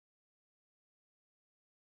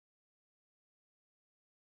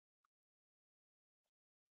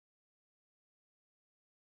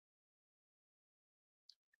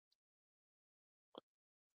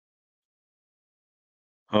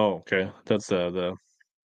 Oh, okay. That's the.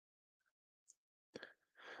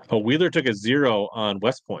 Oh, Wheeler took a 0 on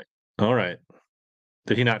West Point. All right.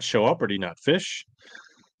 Did he not show up or did he not fish?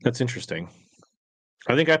 That's interesting.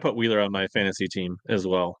 I think I put Wheeler on my fantasy team as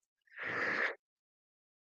well.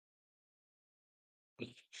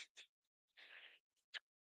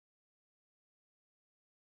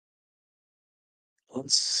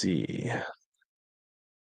 Let's see.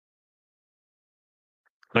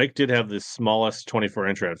 Mike did have the smallest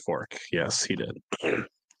 24-inch red fork. Yes, he did.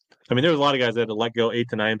 I mean, there was a lot of guys that had to let go 8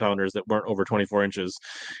 to 9-pounders that weren't over 24 inches,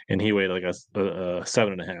 and he weighed like a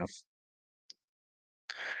 7.5.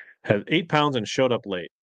 Had 8 pounds and showed up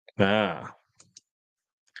late. Ah,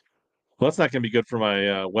 well, that's not going to be good for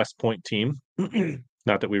my West Point team.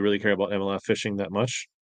 Not that we really care about MLF fishing that much.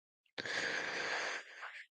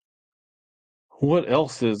 What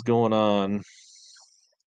else is going on?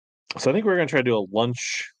 So I think we're going to try to do a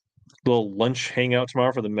little lunch hangout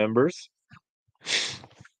tomorrow for the members.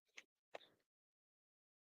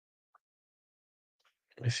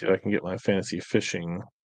 Let me see if I can get my fantasy fishing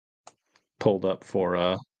pulled up for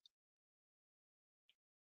I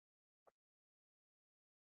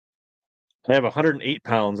have 108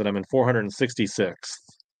 pounds and I'm in 466th.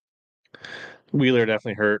 Wheeler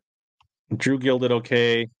definitely hurt. Drew Gill did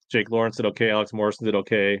okay. Jake Lawrence did okay. Alex Morrison did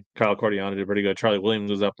okay. Kyle Cordiana did pretty good. Charlie Williams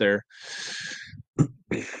was up there.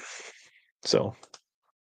 So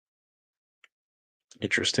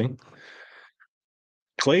interesting.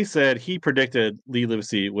 Clay said he predicted Lee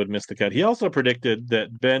Livesay would miss the cut. He also predicted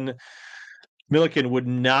that Ben Milliken would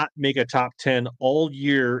not make a top 10 all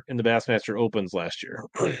year in the Bassmaster Opens last year,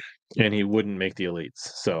 and he wouldn't make the elites.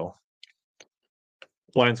 So,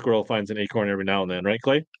 blind squirrel finds an acorn every now and then, right,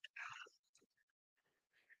 Clay?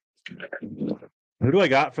 Who do I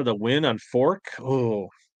got for the win on fork? Oh,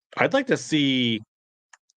 I'd like to see.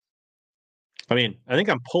 I mean, I think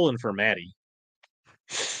I'm pulling for Maddie.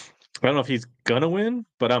 I don't know if he's gonna win,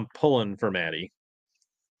 but I'm pulling for Maddie.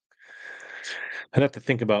 I'd have to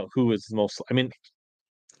think about who is most. I mean,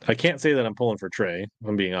 I can't say that I'm pulling for Trey. If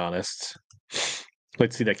I'm being honest. I'd like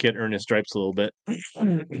to see that kid earn his stripes a little bit.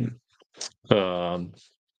 Um,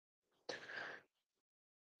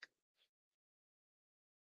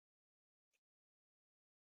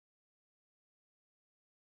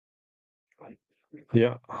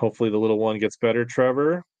 yeah, hopefully the little one gets better,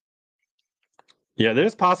 Trevor. Yeah,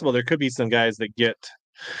 there's possible there could be some guys that get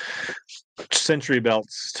century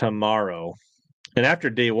belts tomorrow. And after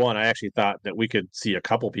day one, I actually thought that we could see a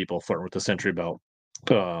couple people flirt with the century belt.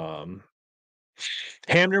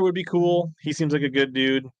 Hamner would be cool. He seems like a good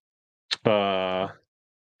dude. Uh,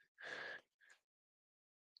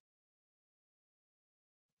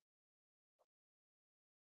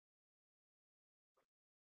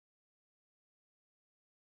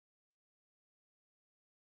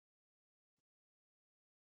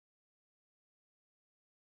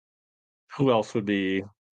 who else would be?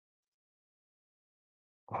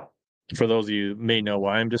 For those of you who may know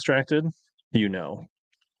why I'm distracted, you know,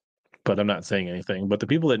 but I'm not saying anything. But the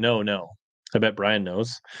people that know. I bet Brian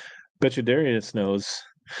knows. Bet you Darius knows.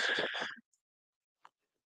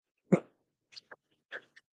 All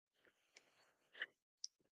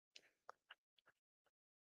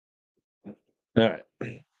right.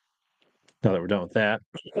 Now that we're done with that,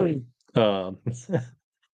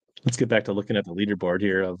 let's get back to looking at the leaderboard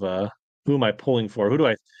here of who am I pulling for? Who do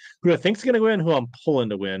I think's going to win? Who I'm pulling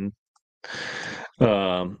to win?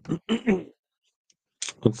 Um,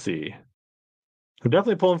 let's see. I'm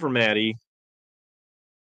definitely pulling for Maddie.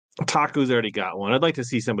 Taku's already got one. I'd like to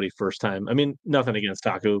see somebody first time. I mean, nothing against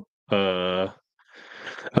Taku. Of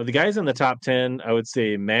the guys in the top 10, I would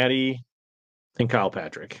say Maddie and Kyle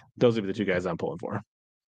Patrick. Those would be the two guys I'm pulling for.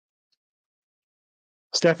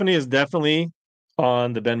 Stephanie is definitely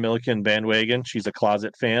on the Ben Milliken bandwagon. She's a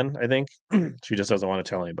closet fan, I think. She just doesn't want to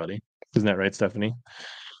tell anybody. Isn't that right, Stephanie?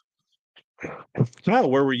 Oh,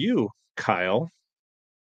 where were you, Kyle?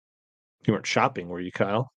 You weren't shopping, were you,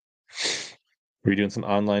 Kyle? Were you doing some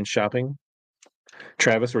online shopping?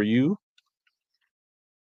 Travis, were you?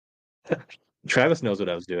 Travis knows what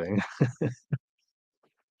I was doing.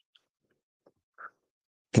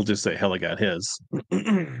 We'll just say Hella got his.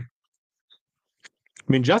 I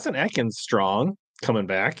mean, Justin Atkins strong coming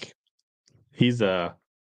back. He's can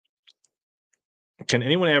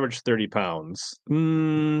anyone average 30 pounds?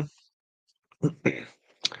 I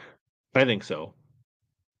think so.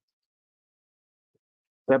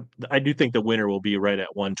 I do think the winner will be right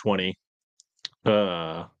at 120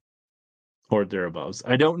 uh or thereabouts.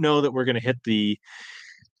 I don't know that we're going to hit the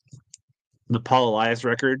Paul Elias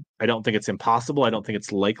record. I don't think it's impossible. I don't think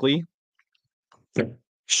it's likely.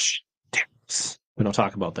 Shh, we don't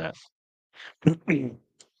talk about that.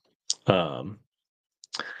 um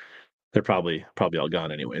they're probably all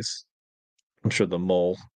gone anyways. I'm sure the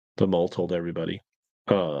mole told everybody.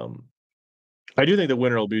 um I do think the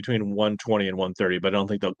winner will be between 120 and 130, but I don't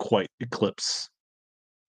think they'll quite eclipse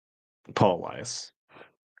Paul Elias.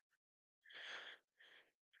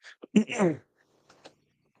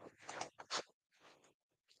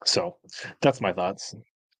 So that's my thoughts.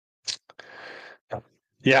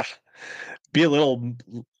 Yeah, be a little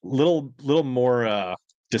more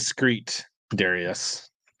discreet, Darius.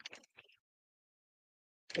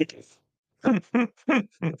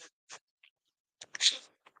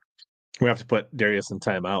 We have to put Darius in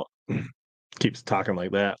timeout. Keeps talking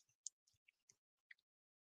like that.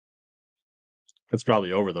 It's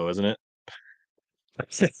probably over though, isn't it?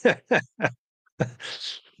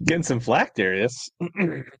 Getting some flack, Darius.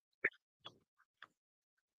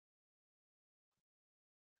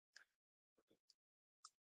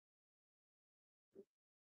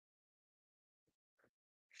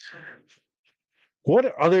 What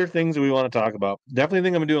other things do we want to talk about? Definitely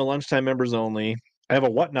think I'm gonna do a lunchtime members only. I have a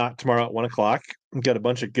whatnot tomorrow at 1 o'clock. I've got a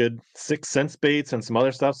bunch of good 6 cent baits and some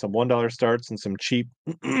other stuff, some $1 starts and some cheap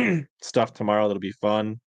stuff tomorrow that'll be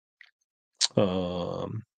fun.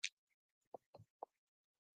 Um,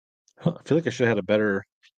 I feel like I should have had a better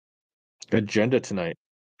agenda tonight.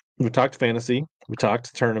 We talked fantasy, we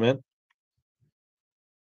talked tournament,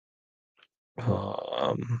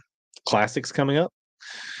 um, classics coming up.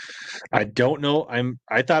 I don't know.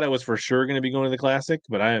 I thought I was for sure going to be going to the classic,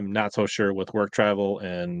 but I am not so sure with work travel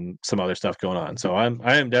and some other stuff going on. So I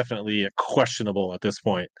am definitely questionable at this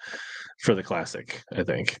point for the classic, I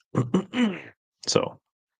think. So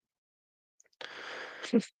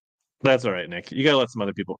that's all right, Nick. You got to let some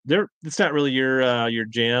other people. There it's not really your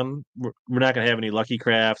jam. We're not going to have any lucky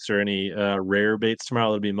crafts or any rare baits tomorrow.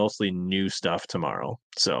 It'll be mostly new stuff tomorrow.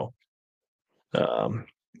 So um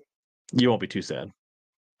you won't be too sad.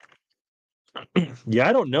 Yeah,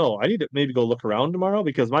 I don't know. I need to maybe go look around tomorrow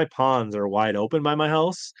because my ponds are wide open by my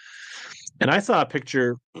house. And I saw a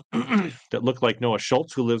picture that looked like Noah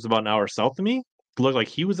Schultz, who lives about an hour south of me. It looked like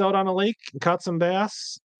he was out on a lake and caught some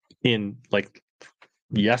bass in like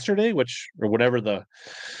yesterday, which or whatever I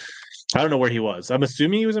don't know where he was. I'm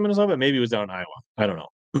assuming he was in Minnesota, but maybe he was down in Iowa. I don't know.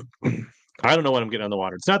 I don't know when I'm getting on the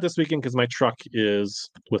water. It's not this weekend because my truck is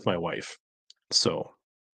with my wife. So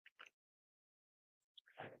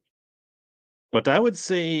but I would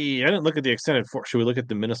say I didn't look at the extended should we look at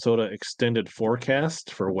the Minnesota extended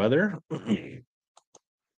forecast for weather?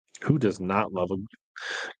 Who does not love a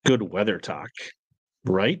good weather talk,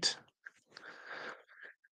 right?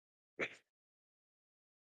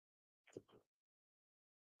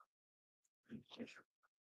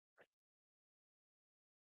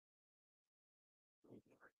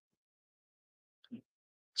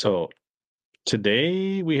 So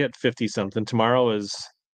today we hit 50 something. Tomorrow is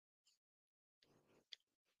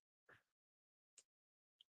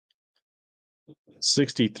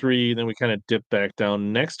 63. Then we kind of dip back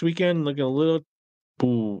down. Next weekend, looking a little.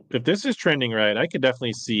 Ooh, if this is trending right, I could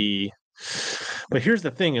definitely see. But here's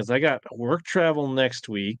the thing: is I got work travel next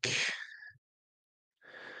week,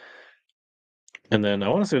 and then I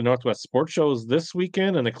want to say the Northwest Sports Shows this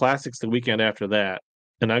weekend, and the Classics the weekend after that.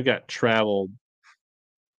 And I've got travel,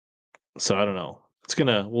 so I don't know.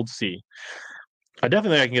 We'll see. I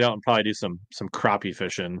definitely think I can get out and probably do some crappie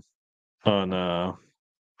fishing on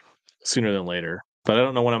sooner than later. But I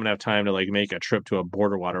don't know when I'm gonna have time to like make a trip to a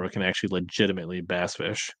border water where we can actually legitimately bass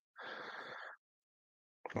fish.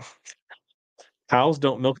 Cows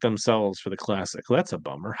don't milk themselves for the classic. Well, that's a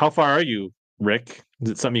bummer. How far are you, Rick?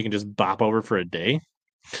 Is it something you can just bop over for a day?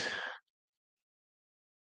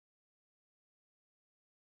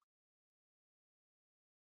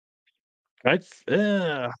 I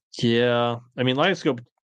yeah. I mean, Livescope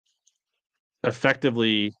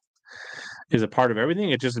effectively is a part of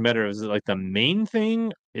everything. It's just a matter of is it like the main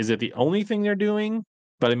thing? Is it the only thing they're doing?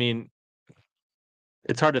 But I mean,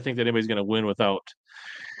 it's hard to think that anybody's going to win without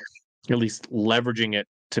at least leveraging it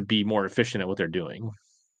to be more efficient at what they're doing.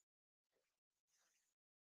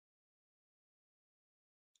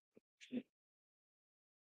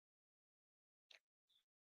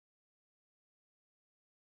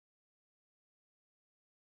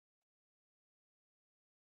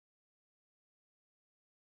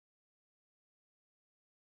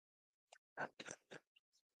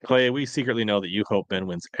 Clay, we secretly know that you hope Ben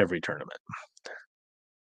wins every tournament.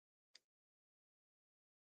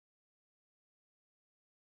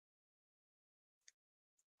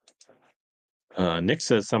 Nick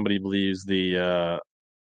says somebody believes the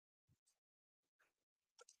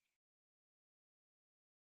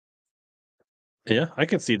yeah, I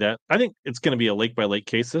can see that. I think it's going to be a lake by lake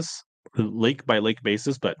basis,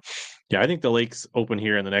 but yeah, I think the lake's open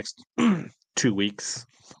here in the next 2 weeks.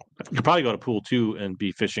 You'll probably go to pool 2 and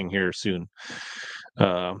be fishing here soon.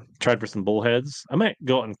 Tried for some bullheads. I might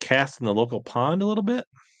go out and cast in the local pond a little bit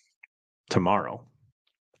tomorrow.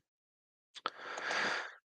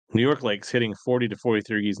 New York Lake's hitting 40 to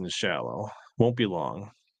 43 geese in the shallow. Won't be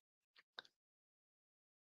long.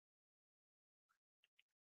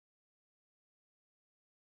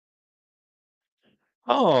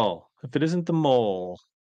 Oh, if it isn't the mole.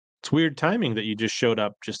 It's weird timing that you just showed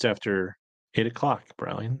up just after 8 o'clock,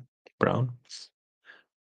 Brown.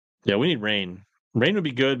 Yeah, we need rain. Rain would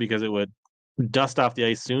be good because it would dust off the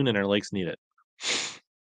ice soon and our lakes need it.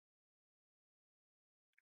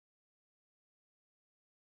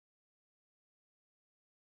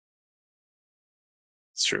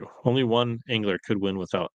 It's true. Only one angler could win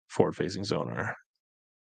without forward-facing sonar.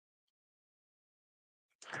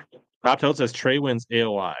 Optote says Trey wins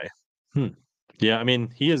AOI. Yeah, I mean,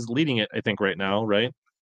 he is leading it, I think, right now, right?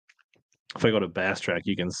 If I go to Bass Track,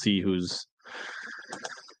 you can see who's. Let's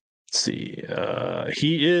see.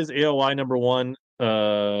 He is AOI number 1.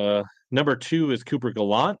 Number 2 is Cooper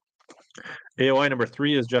Gallant. AOI number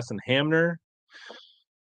 3 is Justin Hamner.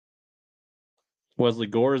 Wesley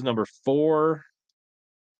Gore is number 4.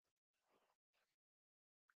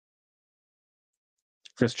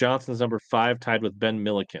 Chris Johnson's number 5, tied with Ben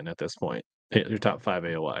Milliken at this point. Your top 5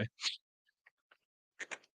 AOI.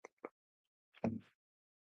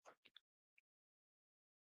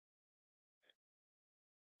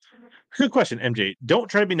 Good question, MJ. Don't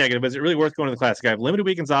try to be negative, but is it really worth going to the Classic? I have limited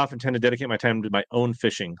weekends off and tend to dedicate my time to my own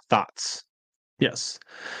fishing. Thoughts? Yes.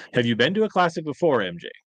 Have you been to a Classic before, MJ?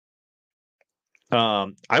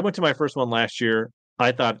 I went to my first one last year.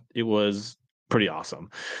 I thought it was pretty awesome.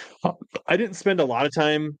 I didn't spend a lot of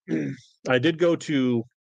time. I did go to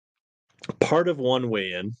part of one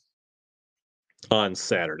weigh-in on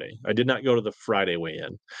Saturday. I did not go to the Friday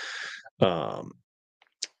weigh-in.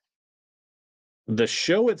 The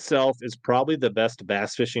show itself is probably the best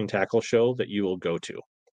bass fishing tackle show that you will go to.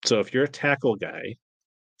 So if you're a tackle guy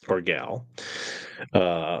or gal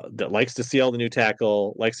that likes to see all the new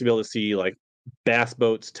tackle, likes to be able to see like bass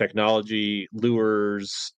boats, technology,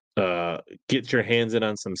 lures, get your hands in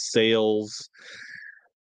on some sails,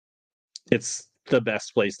 it's the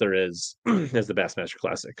best place there is as the Bassmaster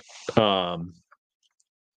Classic.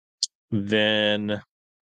 Then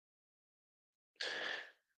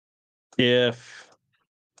if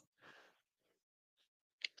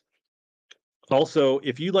also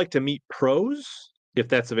if you like to meet pros, if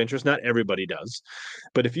that's of interest, not everybody does,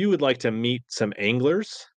 but if you would like to meet some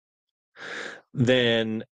anglers,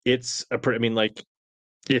 then it's I mean, like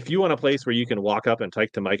if you want a place where you can walk up and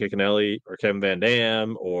talk to Micah Kennelly or Kevin Van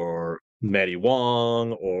Dam or Matty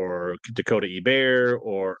Wong or Dakota Bear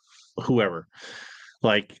or whoever,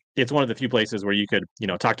 like it's one of the few places where you could,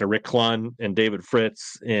 talk to Rick Clunn and David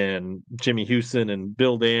Fritz and Jimmy Houston and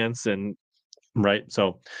Bill Dance and right.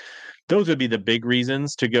 So those would be the big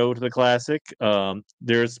reasons to go to the Classic.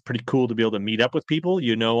 There's pretty cool to be able to meet up with people,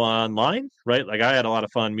 online, right? Like I had a lot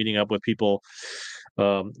of fun meeting up with people.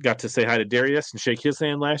 Got to say hi to Darius and shake his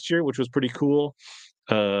hand last year, which was pretty cool.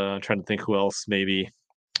 I'm trying to think who else maybe.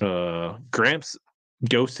 Gramps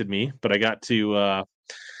ghosted me, but I got to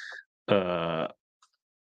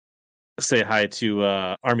say hi to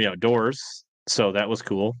Army Outdoors, so that was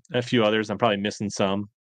cool. A few others, I'm probably missing some.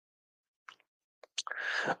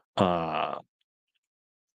 And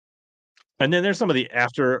then there's some of the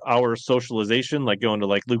after hour socialization, like going to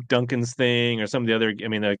like Luke Duncan's thing or some of the other. I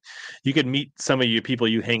mean, you could meet some of you people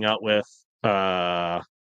you hang out with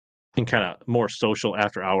in kind of more social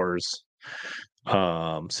after hours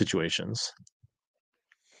situations.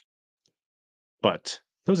 But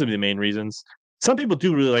those are the main reasons. Some people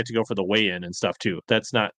do really like to go for the weigh-in and stuff too.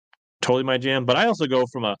 That's not totally my jam, but I also go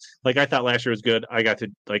from I thought last year was good. I got to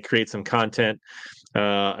like create some content.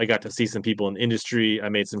 I got to see some people in the industry. I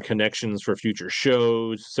made some connections for future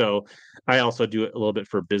shows. So I also do it a little bit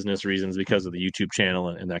for business reasons because of the YouTube channel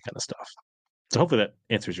and that kind of stuff. So hopefully that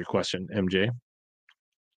answers your question, MJ.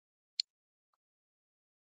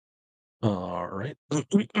 All right.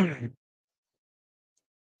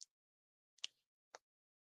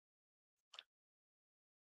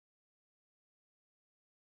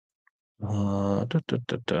 Da, da,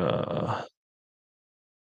 da, da.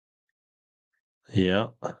 Yeah.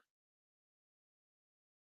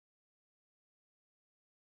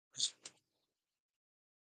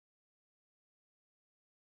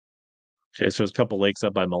 Okay, so there's a couple lakes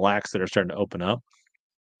up by Mille Lacs that are starting to open up.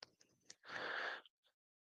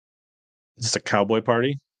 It's a cowboy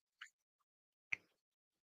party.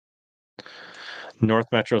 North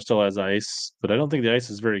Metro still has ice, but I don't think the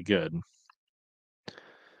ice is very good.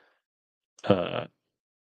 Uh,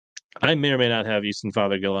 I may or may not have Easton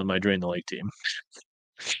Fothergill on my Drain the Lake team.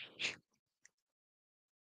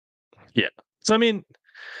 Yeah. So I mean,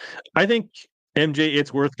 I think MJ,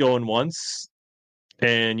 it's worth going once,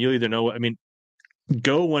 and you'll either know. I mean,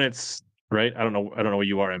 go when it's right. I don't know where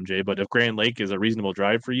you are, MJ, but if Grand Lake is a reasonable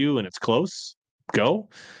drive for you and it's close, go.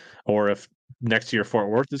 Or if next to your Fort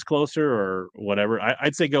Worth is closer or whatever,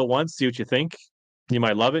 I'd say go once, see what you think. You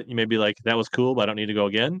might love it. You may be like, that was cool, but I don't need to go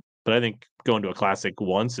again. But I think going to a classic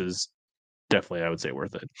once is definitely, I would say,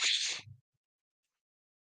 worth it.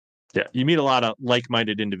 Yeah, you meet a lot of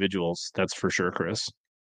like-minded individuals. That's for sure, Chris.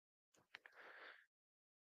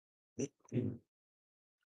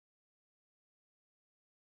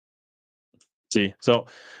 See, so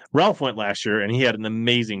Ralph went last year and he had an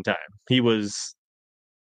amazing time. He was,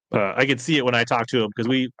 I could see it when I talked to him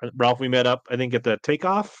because Ralph, we met up, I think, at the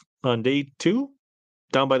takeoff on day 2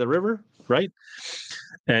 down by the river, right?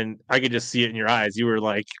 And I could just see it in your eyes. You were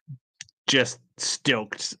like just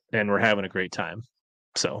stoked and we're having a great time.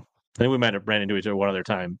 So I think we might have ran into each other one other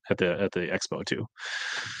time at the expo too.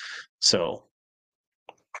 So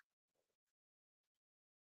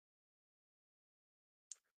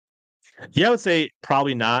yeah, I would say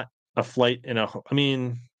probably not a flight in a. I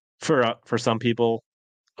mean, for some people,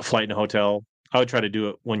 a flight in a hotel. I would try to do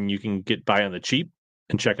it when you can get by on the cheap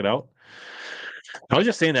and check it out. I was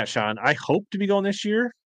just saying that, Sean. I hope to be going this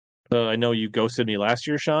year. I know you ghosted me last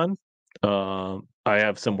year, Sean. I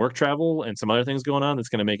have some work travel and some other things going on that's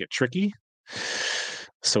going to make it tricky.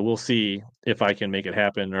 So we'll see if I can make it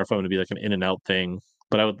happen or if I'm going to be like an in and out thing.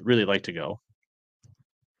 But I would really like to go.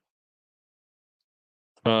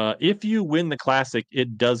 If you win the classic,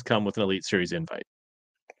 it does come with an Elite Series invite.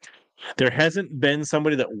 There hasn't been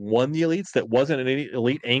somebody that won the elites that wasn't an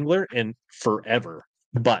elite angler in forever.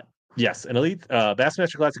 But yes, an elite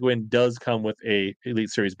Bassmaster Classic win does come with a Elite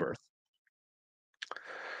Series berth.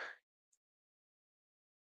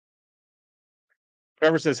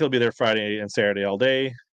 Trevor says he'll be there Friday and Saturday all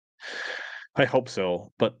day. I hope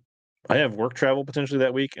so, but I have work travel potentially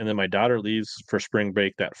that week, and then my daughter leaves for spring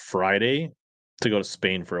break that Friday to go to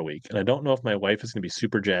Spain for a week. And I don't know if my wife is going to be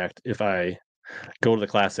super jacked if I go to the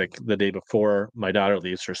Classic the day before my daughter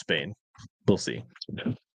leaves for Spain. We'll see.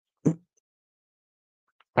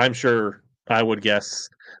 I'm sure I would guess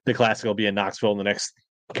the Classic will be in Knoxville in the next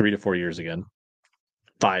 3 to 4 years again.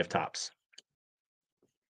 5 tops.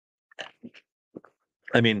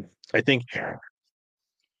 I mean, I think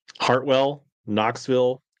Hartwell,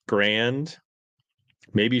 Knoxville, Grand,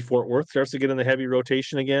 maybe Fort Worth starts to get in the heavy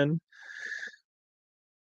rotation again.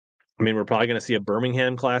 I mean, we're probably going to see a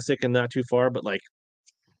Birmingham Classic and not too far, but like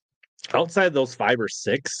outside those 5 or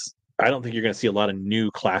 6, I don't think you're going to see a lot of new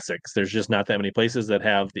classics. There's just not that many places that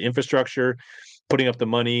have the infrastructure, putting up the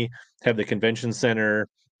money, have the convention center,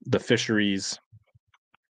 the fisheries.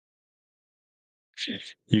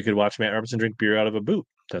 You could watch Matt Robertson drink beer out of a boot.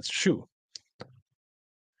 That's true.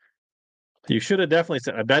 You should have definitely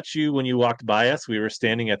said. I bet you when you walked by us, we were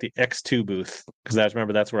standing at the X2 booth because I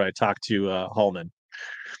remember that's where I talked to Hallman.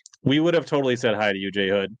 We would have totally said hi to you, Jay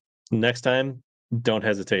Hood. Next time, don't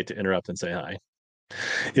hesitate to interrupt and say hi.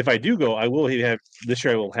 If I do go, I will have this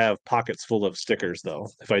year. I will have pockets full of stickers, though.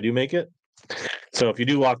 If I do make it, so if you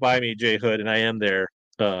do walk by me, Jay Hood, and I am there,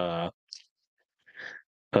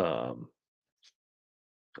 um,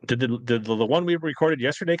 did the one we recorded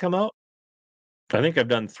yesterday come out? I think I've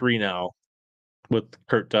done 3 now with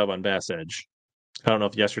Kurt Dubb on Bass Edge. I don't know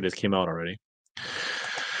if yesterday's came out already.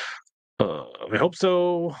 I hope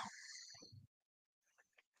so.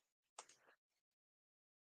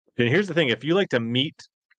 And here's the thing: if you like to meet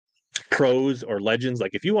pros or legends,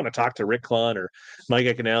 like if you want to talk to Rick Clunn or Mike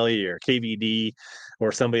Ecanelli or KVD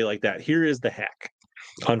or somebody like that, here is the hack.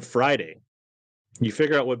 On Friday, you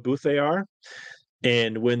figure out what booth they are,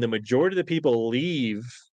 and when the majority of the people leave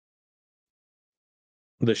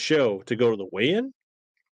the show to go to the weigh-in,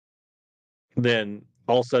 then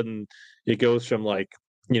all of a sudden it goes from like,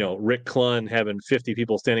 Rick Clunn having 50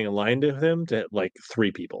 people standing in line to him to like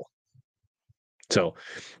 3 people. So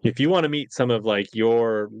if you want to meet some of like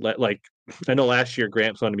your, like, I know last year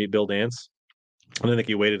Gramps wanted to meet Bill Dance. And I think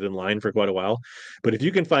he waited in line for quite a while. But if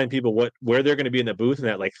you can find people where they're going to be in the booth in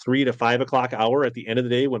that like 3 to 5 o'clock hour at the end of the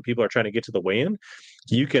day when people are trying to get to the weigh-in,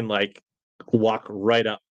 you can like walk right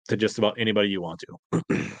up to just about anybody you want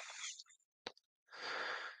to.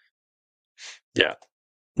 Yeah.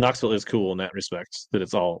 Knoxville is cool in that respect, that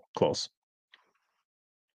it's all close.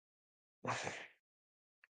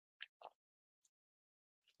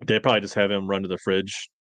 They probably just have him run to the fridge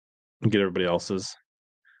and get everybody else's.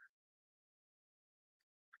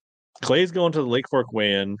 Clay's going to the Lake Fork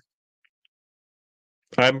weigh-in.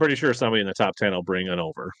 I'm pretty sure somebody in the top 10 will bring an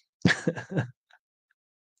over.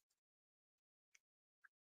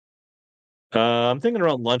 I'm thinking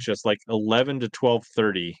around lunch, it's like 11 to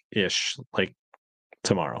 12:30 ish, like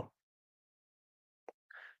tomorrow.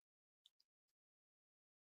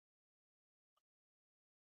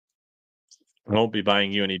 I won't be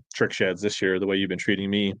buying you any trick shads this year the way you've been treating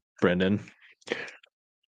me, Brendan.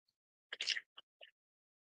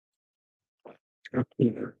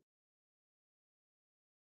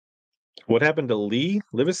 What happened to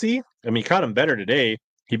Livesay? I mean, he caught him better today.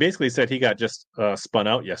 He basically said he got just spun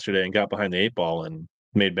out yesterday and got behind the eight ball and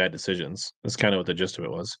made bad decisions. That's kind of what the gist of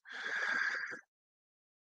it was.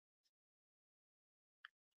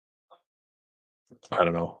 I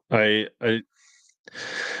don't know. I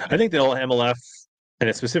think the whole MLF and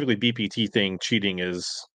it's specifically BPT thing cheating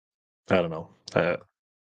is I don't know.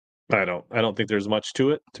 I don't think there's much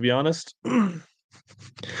to it, to be honest.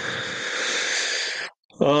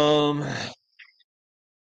 um,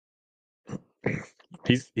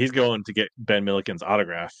 he's going to get Ben Milliken's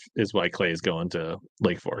autograph. Is why Clay's going to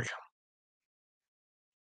Lake Fork.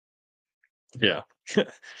 Yeah.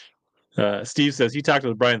 Steve says he talked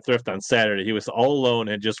with Brian Thrift on Saturday. He was all alone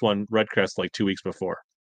and just won Red Crest like 2 weeks before.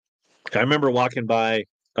 I remember walking by.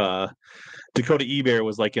 Dakota Eber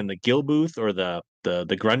was like in the Gill booth or the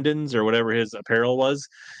Grundens or whatever his apparel was,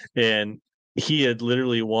 and he had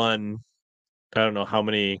literally won I don't know how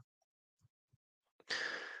many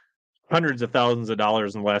hundreds of thousands of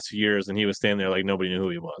dollars in the last few years, and he was standing there like nobody knew who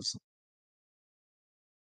he was.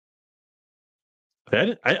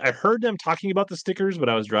 I heard them talking about the stickers, but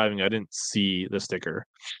I was driving. I didn't see the sticker.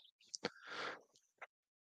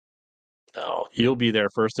 Oh, you'll be there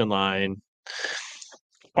first in line.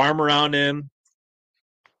 Arm around him,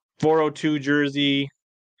 402 jersey,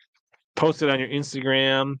 post it on your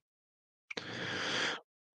Instagram.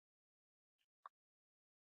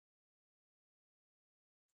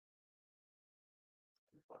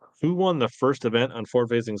 Who won the first event on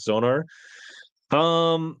forward facing sonar?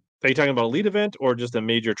 Are you talking about elite event or just a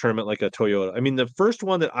major tournament like a Toyota? I mean, the first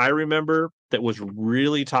one that I remember that was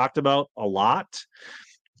really talked about a lot,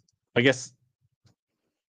 I guess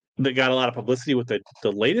that got a lot of publicity with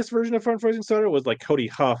the latest version of front facing sonar was like Cody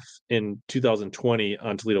Huff in 2020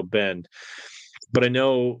 on Toledo Bend. But I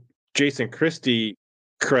know Jason Christie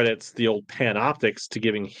credits the old Panoptics to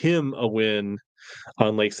giving him a win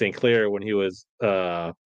on Lake St. Clair when he was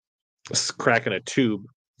cracking a tube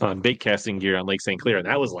on bait casting gear on Lake St. Clair. And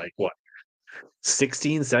that was like, what,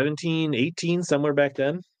 16, 17, 18, somewhere back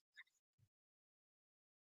then?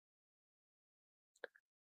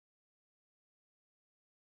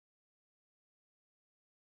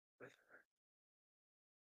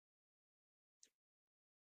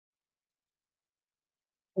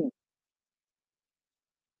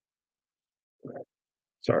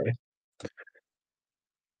 Sorry.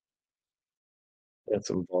 Got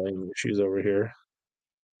some volume issues over here.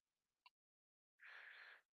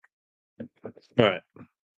 All right. I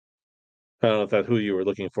don't know if that's who you were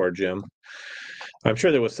looking for, Jim. I'm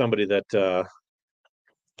sure there was somebody that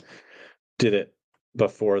did it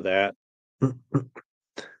before that. I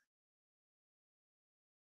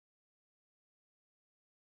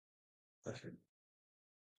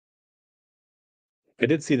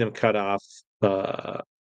did see them cut off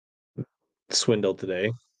Swindle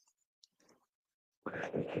today.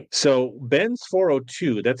 So Ben's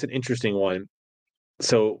 402, that's an interesting one.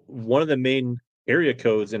 So one of the main area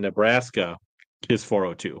codes in Nebraska is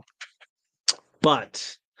 402.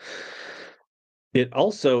 But it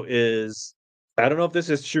also is, I don't know if this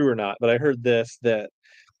is true or not, but I heard this that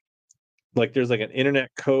like there's like an internet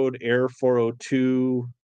code error 402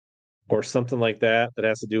 or something like that that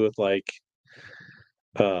has to do with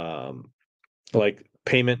um like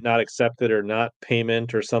payment not accepted or not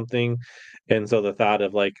payment or something. And so the thought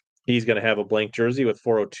of like he's going to have a blank jersey with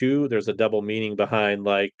 402, there's a double meaning behind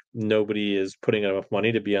like nobody is putting enough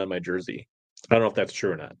money to be on my jersey. I don't know if that's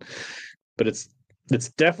true or not, but it's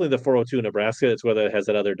definitely the 402 in Nebraska. It's whether it has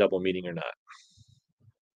that other double meaning or not.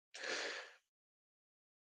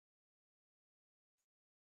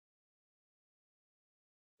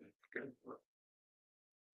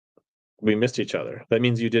 We missed each other. That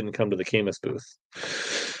means you didn't come to the Camus booth.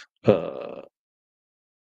 Uh,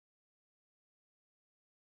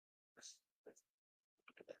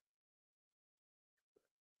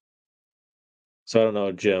 so I don't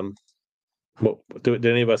know, Jim. What, did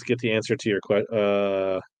any of us get the answer to your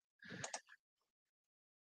question?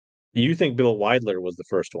 You think Bill Weidler was the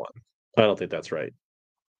first one? I don't think that's right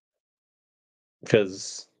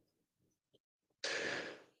because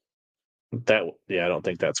yeah, I don't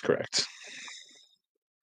think that's correct.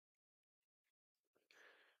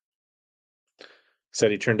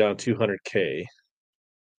 Said he turned down 200K.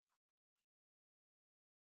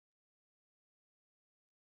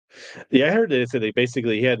 Yeah, I heard that they said they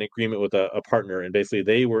basically he had an agreement with a partner, and basically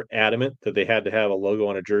they were adamant that they had to have a logo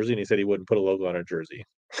on a jersey, and he said he wouldn't put a logo on a jersey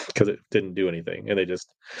because it didn't do anything, and they just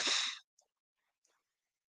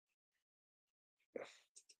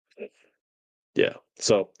yeah.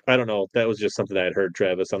 So I don't know. That was just something I had heard,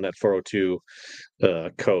 Travis, on that 402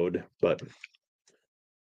 code, but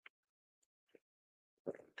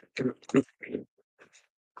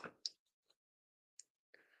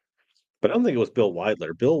I don't think it was Bill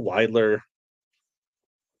Weidler. Bill Weidler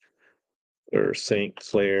or St.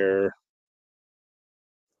 Clair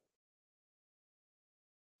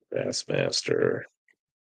Bassmaster.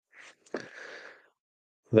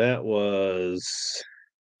 That was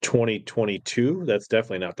 2022. That's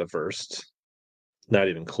definitely not the first. Not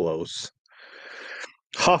even close.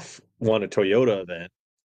 Huff won a Toyota event,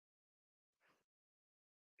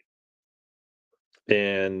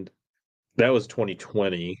 and that was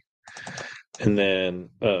 2020. And then,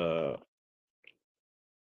 and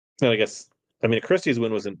I guess, I mean, Christie's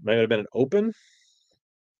win might have been an open.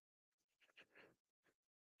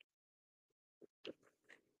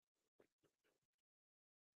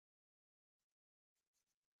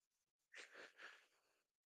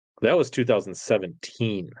 That was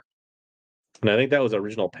 2017. And I think that was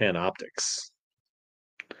original Panoptics.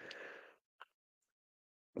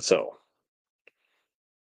 So,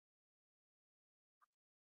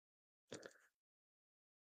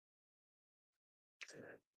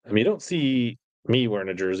 I mean, you don't see me wearing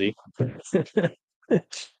a jersey. Do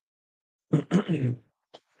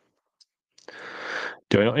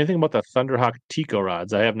I know anything about the Thunderhawk Tico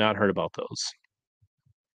rods? I have not heard about those.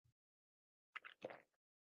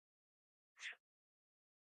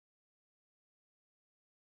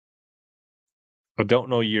 I don't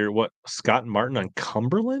know what Scott Martin on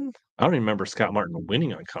Cumberland? I don't even remember Scott Martin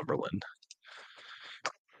winning on Cumberland.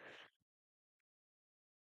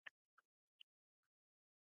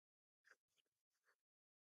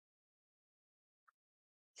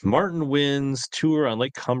 Martin wins Tour on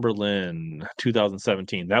Lake Cumberland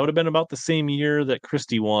 2017. That would have been about the same year that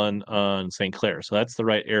Christie won on St. Clair. So that's the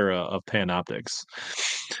right era of Panoptics.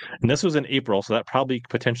 And this was in April, so that probably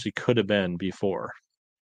potentially could have been before.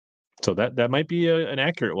 So that might be an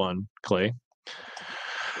accurate one, Clay.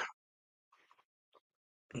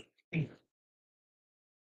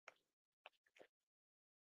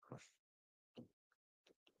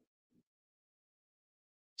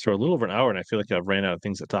 So we're a little over an hour, and I feel like I've ran out of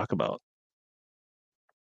things to talk about.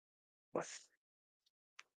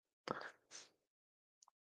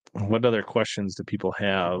 What other questions do people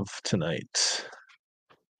have tonight?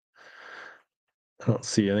 I don't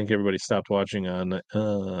see. I think everybody stopped watching on.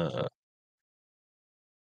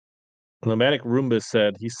 Nomadic Roomba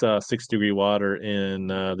said he saw 6-degree water in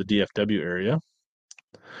the DFW area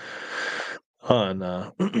on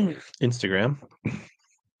Instagram.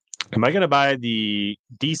 Am I going to buy the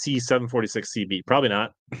DC 746 CB? Probably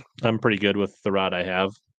not. I'm pretty good with the rod I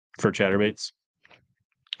have for chatterbaits.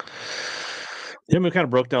 Then we kind of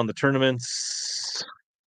broke down the tournaments.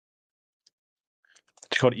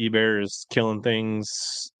 Dakota eBear is killing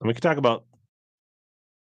things. And we could talk about.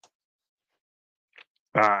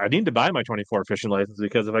 I need to buy my 24 fishing license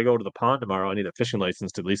because if I go to the pond tomorrow, I need a fishing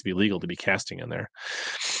license to at least be legal to be casting in there.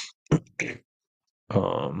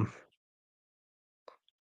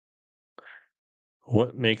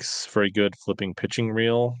 What makes for a good flipping pitching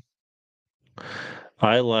reel?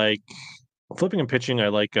 I like flipping and pitching. I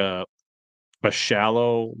like a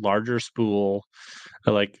shallow, larger spool.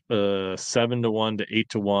 I like 7-to-1 to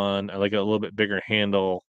 8-to-1. I like a little bit bigger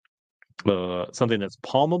handle. Something that's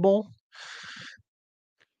palmable.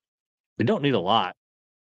 They don't need a lot.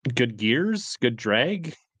 Good gears, good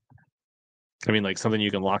drag. I mean, like something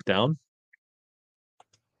you can lock down.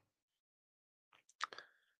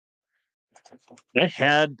 I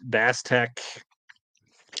had Bass Tech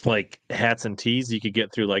like hats and tees you could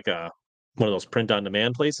get through like one of those print on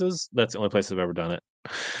demand places. That's the only place I've ever done it.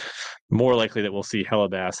 More likely that we'll see Hella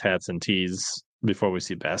Bass hats and tees before we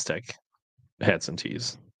see Bass Tech hats and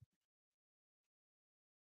tees.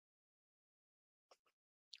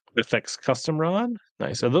 Affects custom rod.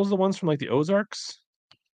 Nice. Are those the ones from like the Ozarks?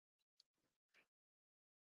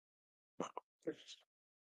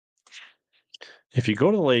 If you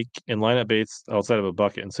go to the lake and line up baits outside of a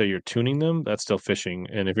bucket and say you're tuning them, that's still fishing.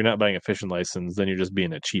 And if you're not buying a fishing license, then you're just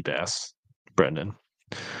being a cheap ass, Brendan.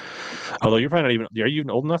 Although you're probably not even, are you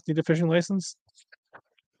even old enough to need a fishing license?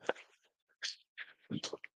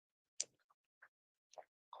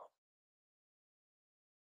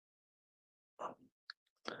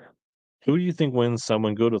 Who do you think wins,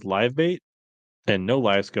 someone good with live bait and no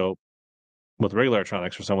live scope with regular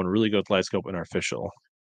electronics, or someone really good with live scope and artificial?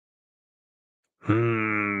 I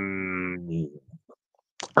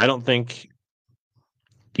don't think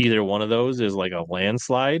either one of those is like a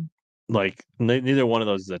landslide. Like neither one of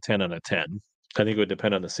those is a 10 out of 10. I think it would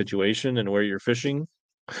depend on the situation and where you're fishing.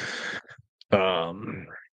 Um,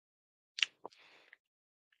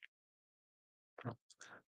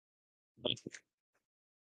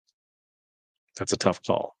 that's a tough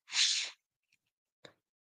call.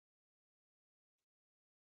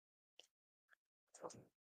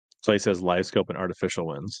 So he says live scope and artificial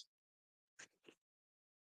wins.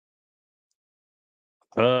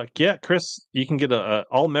 Yeah, Chris, you can get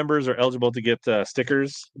all members are eligible to get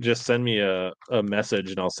stickers. Just send me a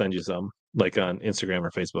message and I'll send you some, like on Instagram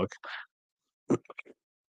or Facebook.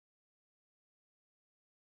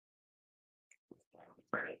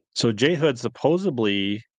 So J Hood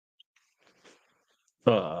supposedly,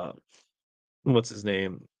 uh, what's his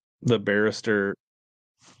name? The barrister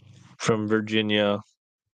from Virginia,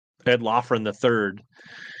 Ed Loughran III,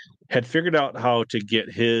 had figured out how to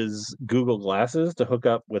get his Google glasses to hook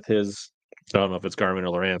up with his, I don't know if it's Garmin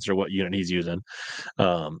or Lowrance or what unit he's using,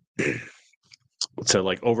 um, to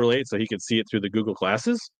like overlay it so he could see it through the Google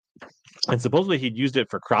glasses. And supposedly he'd used it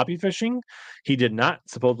for crappie fishing. He did not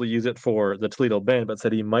supposedly use it for the Toledo Bend, but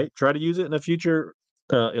said he might try to use it in a future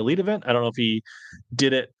elite event. I don't know if he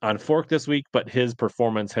did it on Fork this week, but his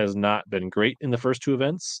performance has not been great in the first two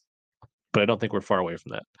events. But I don't think we're far away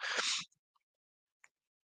from that.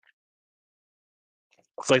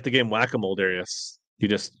 It's like the game Whack-A-Mole, Darius. You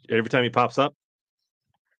just, every time he pops up,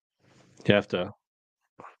 you have to,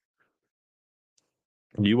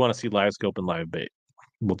 you want to see live scope and live bait.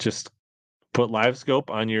 We'll just put live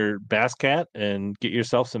scope on your Bass Cat and get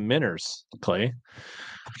yourself some minnows, Clay.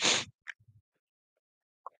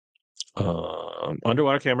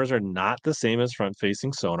 Underwater cameras are not the same as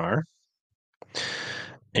front-facing sonar.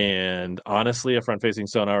 And honestly, a front-facing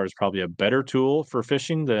sonar is probably a better tool for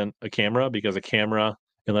fishing than a camera, because a camera,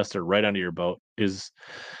 unless they're right under your boat, is,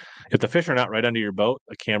 if the fish are not right under your boat,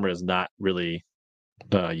 a camera is not really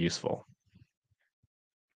useful.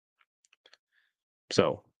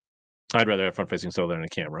 So I'd rather have front-facing sonar than a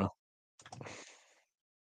camera.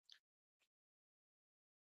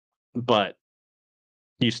 But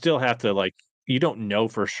you still have to, like, you don't know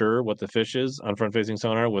for sure what the fish is on front-facing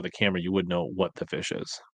sonar. With a camera, you would know what the fish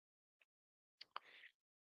is.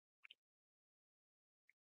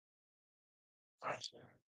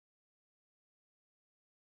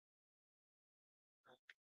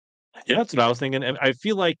 Yeah, that's what I was thinking. And I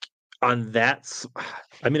feel like on that,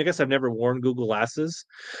 I mean, I guess I've never worn Google Glasses,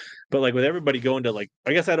 but like with everybody going to, like,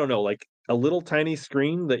 I guess I don't know, like a little tiny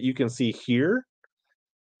screen that you can see here,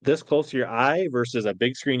 this close to your eye, versus a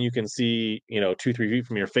big screen you can see, 2, 3 feet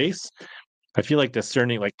from your face. I feel like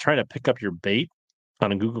discerning, like trying to pick up your bait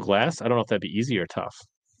on a Google Glass, I don't know if that'd be easy or tough.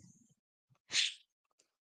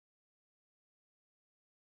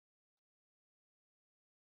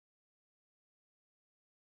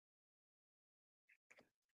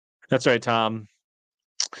 That's right, Tom.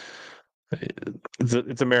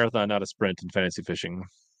 It's a marathon, not a sprint in fantasy fishing.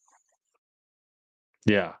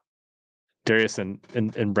 Yeah. Darius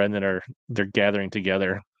and Brendan they're gathering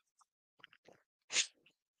together.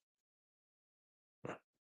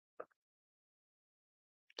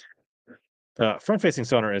 Front facing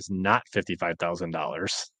sonar is not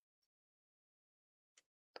 $55,000.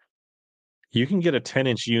 You can get a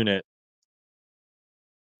 10-inch unit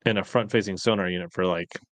and a front facing sonar unit for like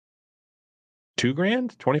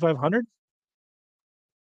 $2,000, 2,500.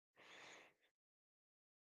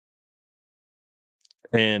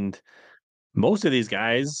 And most of these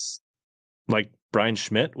guys, like Brian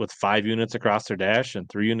Schmidt with 5 units across their dash and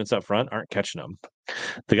 3 units up front, aren't catching them.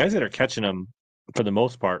 The guys that are catching them, for the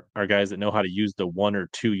most part, are guys that know how to use the 1 or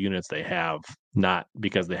 2 units they have, not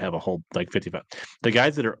because they have a whole like 55. The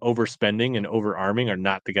guys that are overspending and overarming are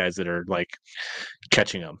not the guys that are like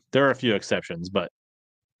catching them. There are a few exceptions, but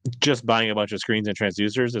just buying a bunch of screens and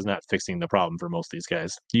transducers is not fixing the problem for most of these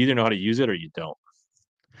guys. You either know how to use it or you don't.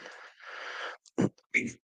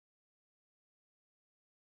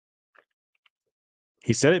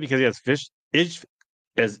 He said it because he has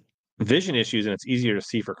as vision issues, and it's easier to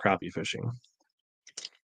see for crappie fishing.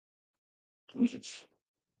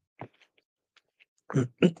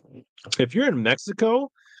 If you're in Mexico,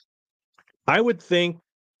 I would think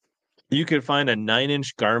you could find a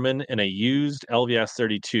 9-inch Garmin and a used LVS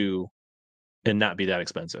 32 and not be that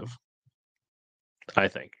expensive. I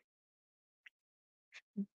think.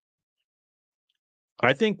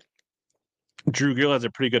 I think Drew Gill has a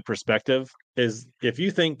pretty good perspective. Is if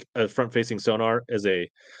you think a front-facing sonar is a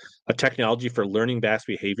technology for learning bass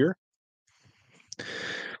behavior,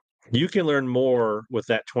 you can learn more with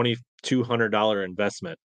that $2,200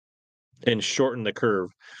 investment and shorten the curve.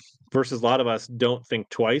 Versus a lot of us don't think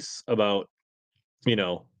twice about, you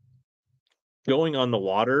know, going on the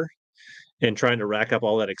water and trying to rack up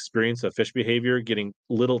all that experience of fish behavior, getting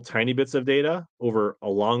little tiny bits of data over a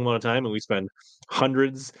long amount of time, and we spend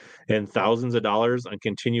hundreds and thousands of dollars on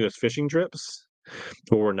continuous fishing trips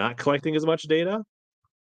where we're not collecting as much data,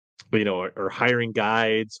 or hiring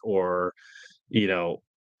guides, or, you know,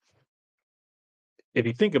 if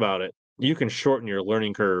you think about it, you can shorten your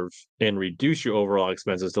learning curve and reduce your overall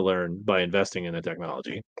expenses to learn by investing in the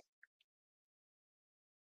technology.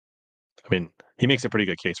 I mean, he makes a pretty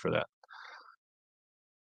good case for that.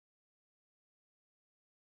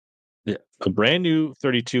 Yeah, a brand new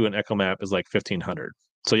 32 in EchoMap is like 1,500.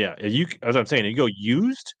 So yeah, as I'm saying, you go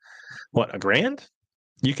used, what, a grand?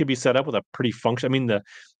 You could be set up with a pretty function. I mean, the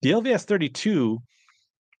LVS 32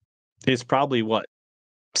 is probably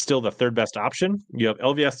still the third best option. You have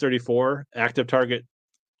LVS 34, Active Target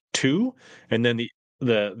 2, and then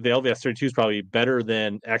the LVS 32 is probably better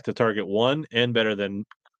than Active Target 1 and better than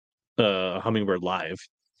Humminbird Live.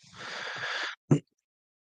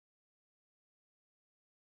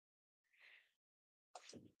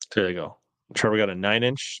 There you go. Trevor got a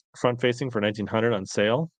 9-inch front facing for 1,900 on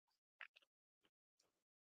sale.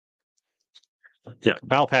 Yeah,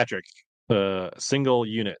 Kyle Patrick, single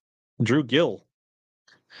unit. Drew Gill,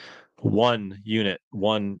 1 unit,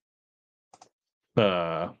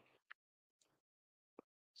 uh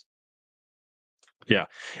yeah.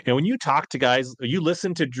 And when you talk to guys, you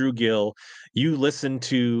listen to Drew Gill, you listen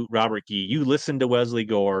to Robert Gee, you listen to Wesley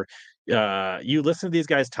Gore, you listen to these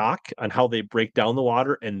guys talk on how they break down the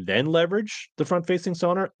water and then leverage the front facing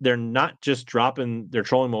sonar. They're not just dropping their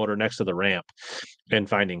trolling motor next to the ramp and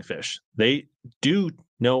finding fish. They do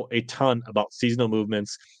know a ton about seasonal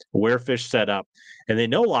movements, where fish set up, and they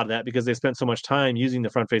know a lot of that because they spent so much time using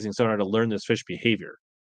the front facing sonar to learn this fish behavior.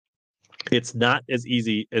 It's not as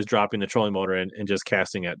easy as dropping the trolling motor in and just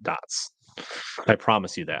casting at dots. I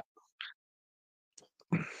promise you that.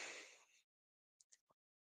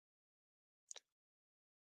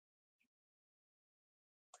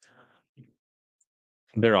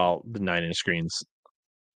 They're all the 9-inch screens.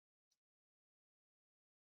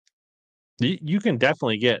 You can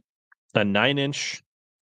definitely get a 9-inch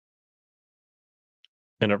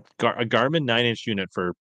and a Garmin 9-inch unit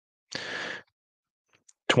for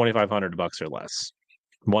 $2,500 or less,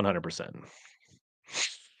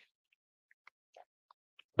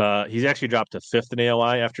 100%. He's actually dropped to 5th in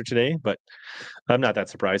AOI after today, but I'm not that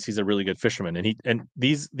surprised. He's a really good fisherman, and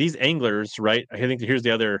these anglers, right? I think here's the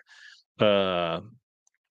other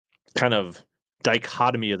kind of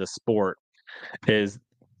dichotomy of the sport is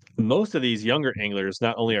most of these younger anglers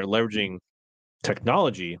not only are leveraging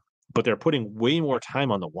technology, but they're putting way more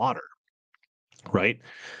time on the water, right?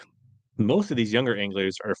 Most of these younger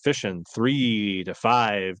anglers are fishing 3 to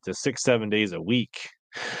 5 to 6, 7 days a week.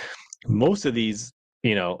 Most of these,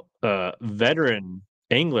 veteran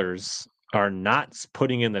anglers are not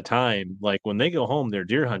putting in the time. Like when they go home, they're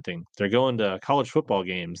deer hunting, they're going to college football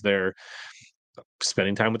games, they're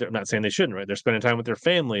spending time with their, I'm not saying they shouldn't, right? They're spending time with their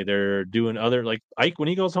family. They're doing other, like Ike, when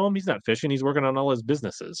he goes home, he's not fishing, he's working on all his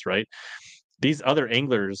businesses, right? These other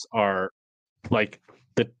anglers are like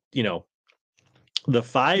the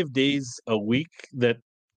 5 days a week that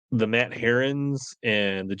the Matt Herons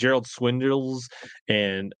and the Gerald Swindles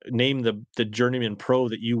and name the journeyman pro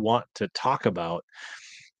that you want to talk about.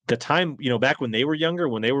 The time, back when they were younger,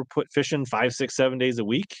 when they were fishing 5, 6, 7 days a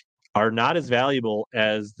week, are not as valuable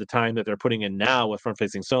as the time that they're putting in now with front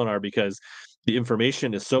facing sonar, because the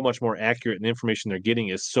information is so much more accurate and the information they're getting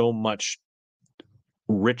is so much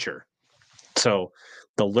richer. So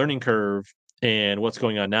the learning curve and what's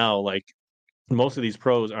going on now, like most of these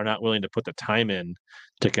pros are not willing to put the time in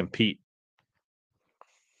to compete.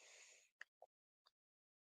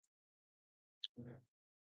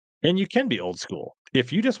 And you can be old school.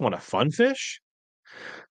 If you just want to fun fish,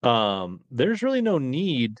 there's really no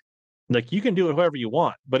need. Like you can do it however you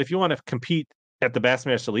want, but if you want to compete at the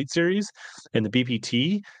Bassmasters Elite Series and the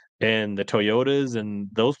BPT and the Toyotas and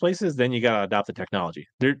those places, then you got to adopt the technology.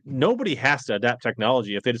 Nobody has to adapt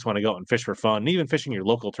technology if they just want to go out and fish for fun, and even fishing your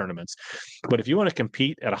local tournaments. But if you want to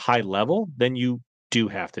compete at a high level, then you do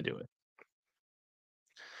have to do it.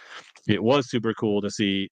 It was super cool to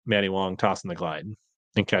see Matty Wong tossing the glide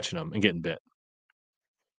and catching them and getting bit.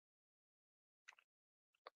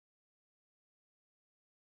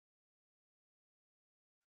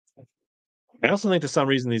 I also think, to some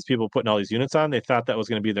reason, these people putting all these units on, they thought that was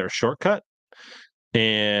going to be their shortcut,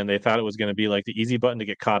 and they thought it was going to be like the easy button to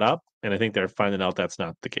get caught up. And I think they're finding out that's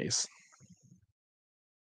not the case.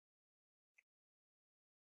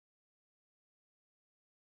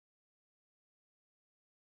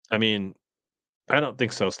 I mean, I don't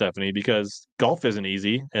think so, Stephanie, because golf isn't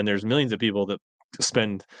easy, and there's millions of people that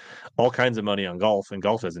spend all kinds of money on golf, and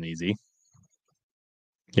golf isn't easy.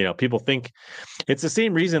 People think it's the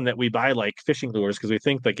same reason that we buy like fishing lures, because we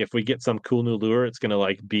think like if we get some cool new lure, it's gonna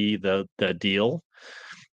like be the deal.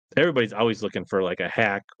 Everybody's always looking for like a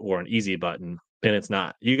hack or an easy button, and it's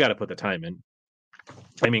not. You got to put the time in.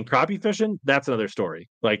 I mean, crappie fishing, that's another story.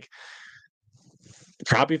 Like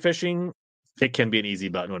crappie fishing, it can be an easy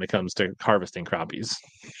button when it comes to harvesting crappies.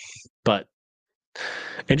 But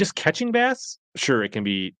and just catching bass, sure, it can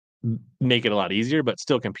be make it a lot easier, but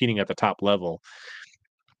still competing at the top level,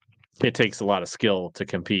 it takes a lot of skill to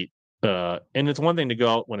compete. And it's one thing to go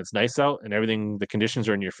out when it's nice out and everything, the conditions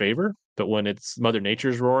are in your favor, but when it's Mother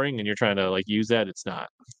Nature's roaring and you're trying to like use that, it's not.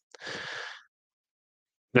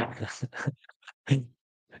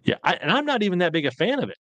 Yeah, and I'm not even that big a fan of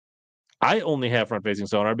it. I only have front facing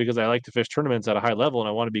sonar because I like to fish tournaments at a high level and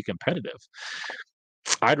I want to be competitive.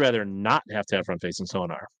 I'd rather not have to have front facing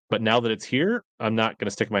sonar. But now that it's here, I'm not going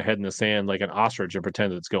to stick my head in the sand like an ostrich and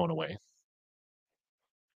pretend that it's going away.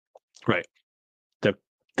 Right.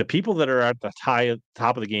 The the people that are at the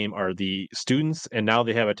top of the game are the students, and now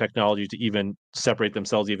they have a technology to even separate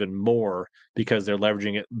themselves even more because they're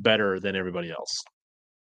leveraging it better than everybody else.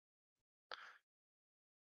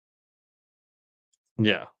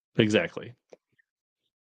 Yeah, exactly.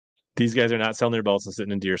 These guys are not selling their boats and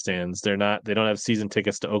sitting in deer stands. They don't have season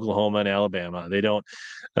tickets to Oklahoma and Alabama. They don't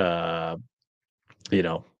uh you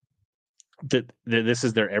know this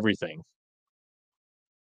is their everything.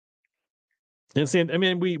 And see, I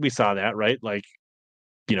mean, we saw that, right? Like,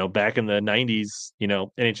 back in the 90s,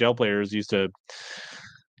 NHL players used to,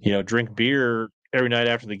 drink beer every night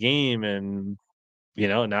after the game. And,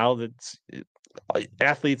 now that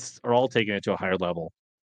athletes are all taking it to a higher level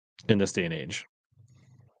in this day and age.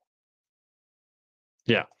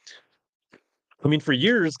 Yeah. I mean, for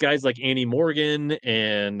years, guys like Andy Morgan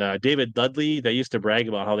and David Dudley, they used to brag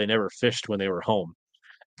about how they never fished when they were home.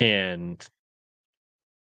 And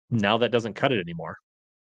now that doesn't cut it anymore.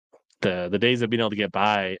 The days of being able to get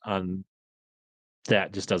by on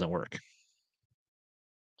that just doesn't work.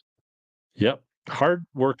 Yep. Hard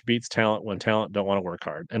work beats talent when talent don't want to work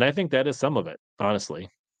hard. And I think that is some of it, honestly.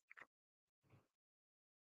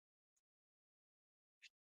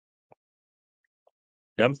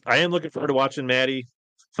 I am looking forward to watching Maddie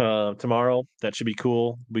tomorrow. That should be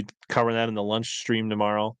cool. We cover that in the lunch stream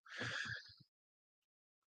tomorrow.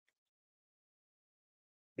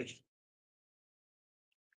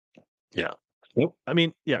 Yeah. Yep. I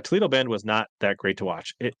mean, yeah, Toledo Bend was not that great to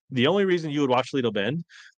watch. The only reason you would watch Toledo Bend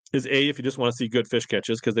is A, if you just want to see good fish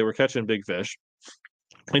catches because they were catching big fish.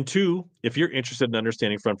 And two, if you're interested in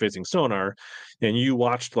understanding front-facing sonar, and you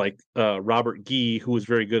watched like Robert Gee, who was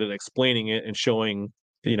very good at explaining it and showing,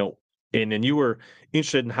 you know, and then you were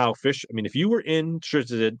interested in how fish. I mean, if you were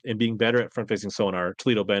interested in being better at front-facing sonar,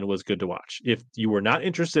 Toledo Bend was good to watch. If you were not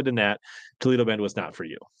interested in that, Toledo Bend was not for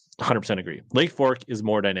you. 100% agree. Lake Fork is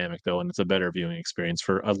more dynamic though, and it's a better viewing experience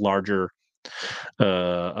for a larger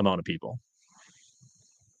amount of people.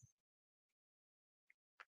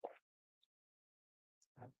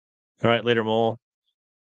 All right, later, Mole.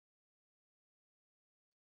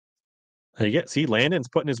 You get see Landon's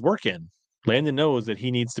putting his work in. Landon knows that he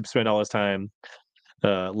needs to spend all his time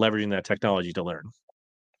leveraging that technology to learn.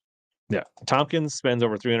 Yeah, Tompkins spends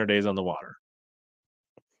over 300 days on the water.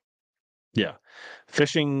 Yeah,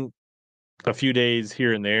 fishing a few days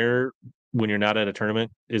here and there when you're not at a tournament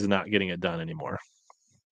is not getting it done anymore.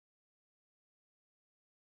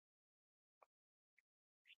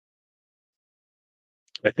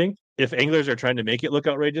 I think if anglers are trying to make it look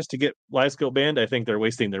outrageous to get live scope banned, I think they're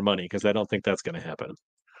wasting their money because I don't think that's going to happen.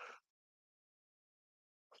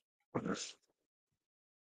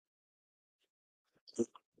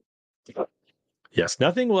 Yes,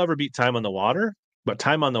 nothing will ever beat time on the water, but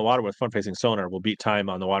time on the water with front facing sonar will beat time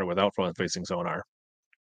on the water without front facing sonar.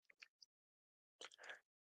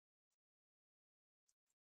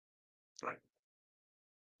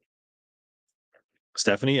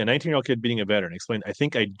 Stephanie, a 19-year-old kid beating a veteran. Explain. I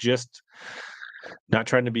think I just, not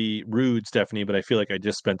trying to be rude, Stephanie, but I feel like I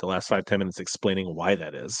just spent the last 5-10 minutes explaining why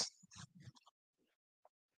that is.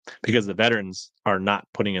 Because the veterans are not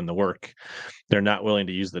putting in the work. They're not willing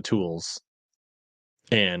to use the tools.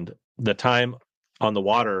 And the time on the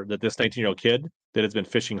water that this 19-year-old kid that has been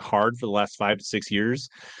fishing hard for the last 5 to 6 years,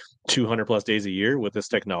 200 plus days a year with this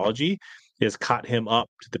technology, has caught him up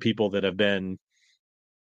to the people that have been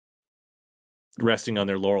resting on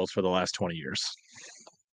their laurels for the last 20 years.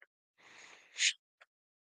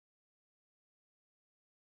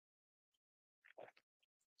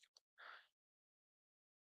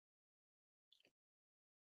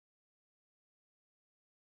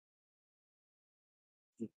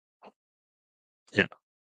 Yeah,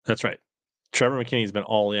 that's right. Trevor McKinney's been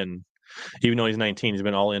all in, even though he's 19. He's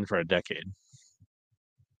been all in for a decade.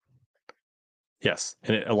 Yes,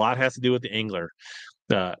 and a lot has to do with the angler.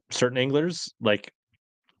 Certain anglers like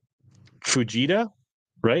Fujita,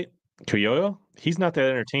 right? Koyoyo, he's not that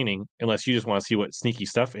entertaining unless you just want to see what sneaky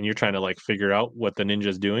stuff and you're trying to like figure out what the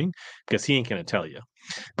ninja's doing because he ain't gonna tell you.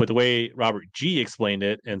 But the way Robert G explained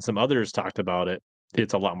it and some others talked about it,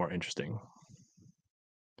 it's a lot more interesting.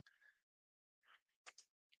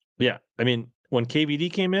 Yeah, I mean, when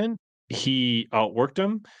KVD came in, he outworked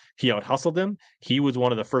him, he out hustled him. He was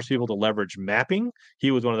one of the first people to leverage mapping.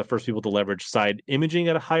 He was one of the first people to leverage side imaging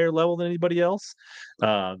at a higher level than anybody else.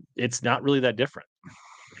 It's not really that different.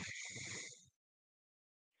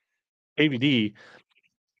 KVD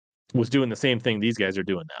was doing the same thing these guys are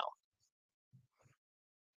doing now.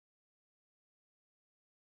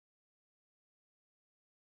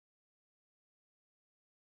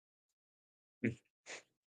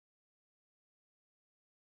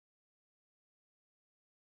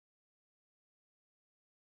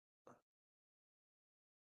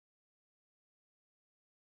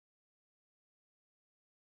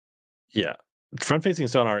 Yeah, front facing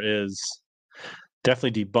sonar is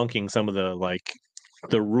definitely debunking some of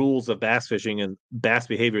the rules of bass fishing and bass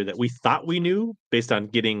behavior that we thought we knew based on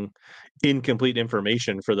getting incomplete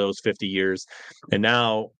information for those 50 years. And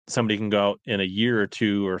now somebody can go out in a year or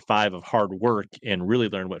two or five of hard work and really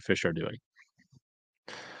learn what fish are doing.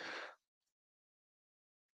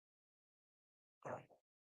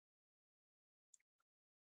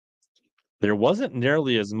 There wasn't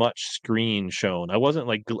nearly as much screen shown. I wasn't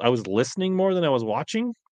like I was listening more than I was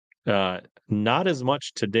watching. Uh, Not as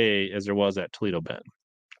much today as there was at Toledo Bend.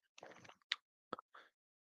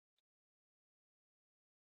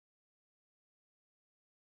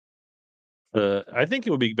 I think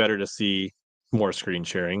it would be better to see more screen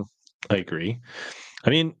sharing. I agree. I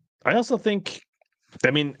mean, I also think,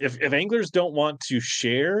 I mean, if anglers don't want to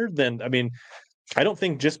share, then I mean, I don't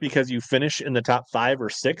think just because you finish in the top 5 or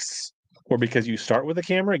 6 or because you start with a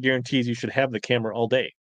camera guarantees you should have the camera all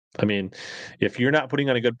day. I mean, if you're not putting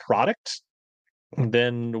on a good product,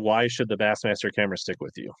 then why should the Bassmaster camera stick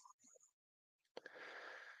with you?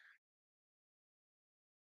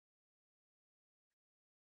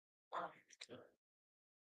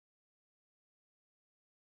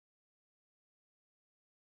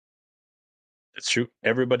 It's true.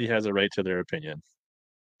 Everybody has a right to their opinion.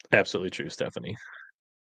 Absolutely true, Stephanie.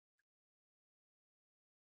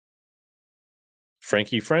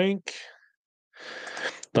 Frankie Frank,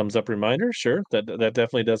 thumbs up reminder. Sure, that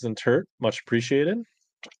definitely doesn't hurt. Much appreciated.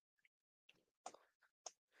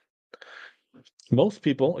 Most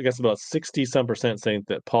people, I guess about 60 some percent, saying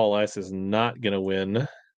that Paul Ice is not going to win. I'm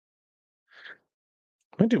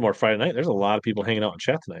going to do more Friday night. There's a lot of people hanging out in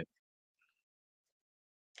chat tonight.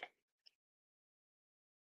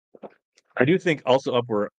 I do think also up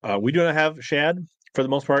where we do not have shad for the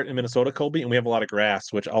most part in Minnesota, Colby, and we have a lot of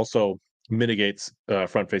grass, which also mitigates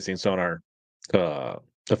front facing sonar uh,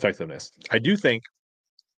 effectiveness. I do think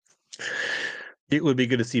it would be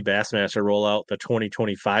good to see Bassmaster roll out the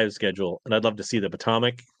 2025 schedule, and I'd love to see the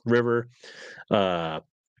Potomac River, uh,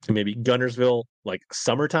 maybe Gunnersville, like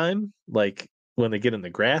summertime, like when they get in the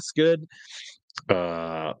grass good,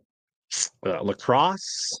 uh,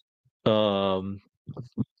 lacrosse, um,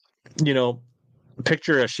 you know,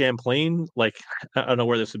 picture a Champlain, like I don't know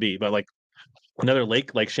where this would be, but like another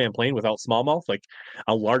lake like Champlain without smallmouth, like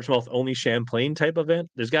a largemouth only Champlain type event.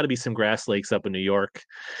 There's got to be some grass lakes up in New York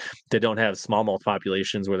that don't have smallmouth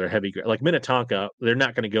populations where they're heavy, like Minnetonka. They're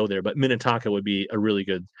not going to go there, but Minnetonka would be a really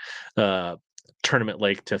good uh, tournament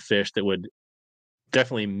lake to fish that would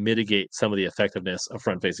definitely mitigate some of the effectiveness of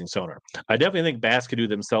front facing sonar. I definitely think bass could do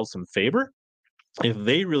themselves some favor if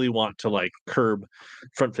they really want to like curb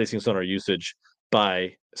front facing sonar usage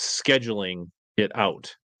by scheduling it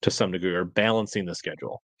out to some degree or balancing the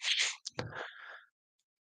schedule.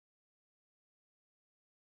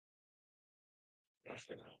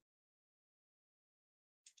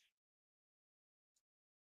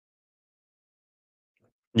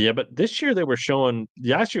 Yeah, but this year they were showing.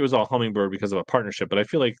 Last year it was all hummingbird because of a partnership, but I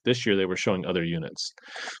feel like this year they were showing other units.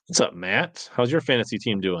 What's up, Matt? How's your fantasy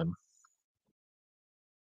team doing?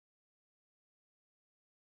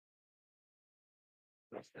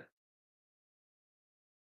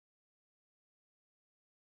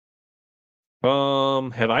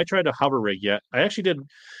 Have I tried to hover rig yet? I actually did.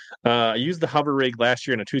 I used the hover rig last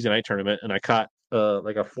year in a Tuesday night tournament, and I caught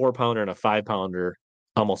like a 4 pounder and a 5 pounder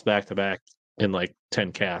almost back to back in like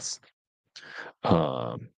 10 casts.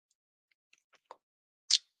 Um,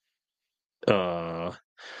 uh,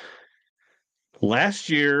 Last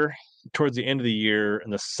year, towards the end of the year in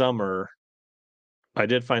the summer, I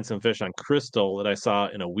did find some fish on crystal that I saw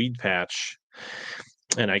in a weed patch,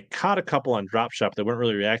 and I caught a couple on drop shop that weren't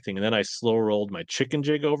really reacting. And then I slow rolled my chicken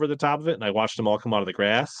jig over the top of it, and I watched them all come out of the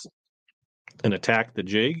grass and attack the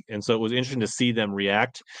jig. And so it was interesting to see them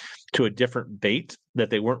react to a different bait that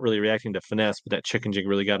they weren't really reacting to finesse, but that chicken jig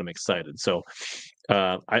really got them excited. So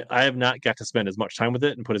I have not got to spend as much time with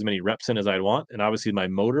it and put as many reps in as I'd want. And obviously, my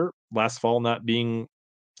motor last fall not being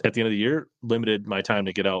at the end of the year limited my time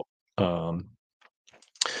to get out. Um,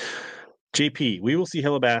 JP, we will see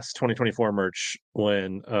Hellabass 2024 merch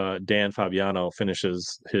when Dan Fabiano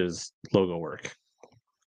finishes his logo work.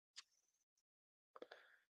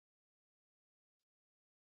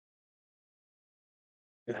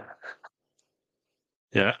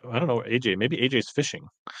 Yeah, I don't know, AJ. Maybe AJ's fishing.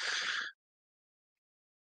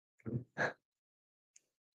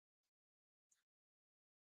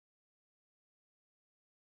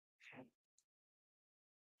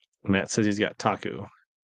 Matt says he's got taku.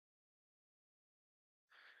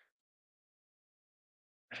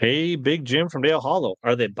 Hey, Big Jim from Dale Hollow.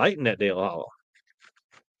 Are they biting at Dale Hollow?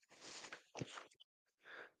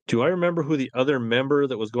 Do I remember who the other member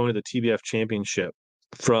that was going to the TBF championship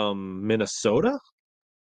from Minnesota?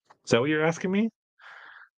 Is that what you're asking me?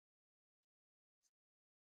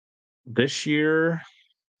 This year,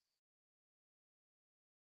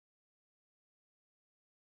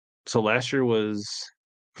 so last year was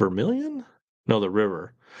Vermilion? No, the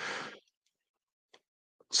river.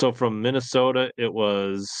 So from Minnesota, it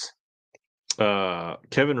was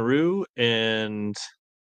Kevin Rue and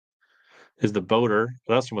is the boater.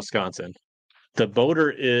 Well, that's from Wisconsin. The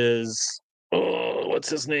boater is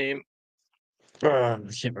what's his name? I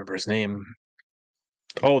can't remember his name.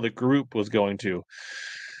 Oh, the group was going to.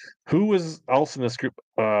 Who was also in this group?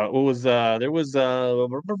 What was there was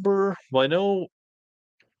well, I know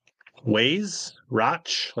Waze Roch,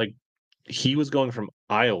 like he was going from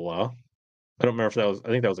Iowa. I don't remember if that was. I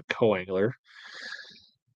think that was a co-angler.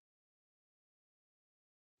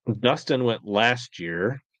 Dustin went last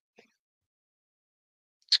year.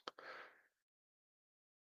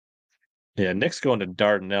 Yeah, Nick's going to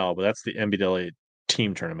Dardanelle, but that's the NBAA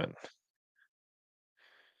team tournament.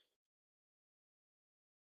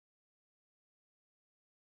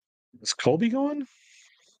 Is Colby going?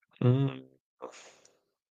 Mm.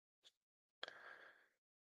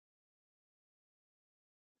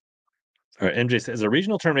 All right, MJ says, as a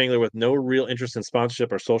regional tournament angler with no real interest in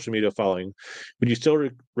sponsorship or social media following, would you still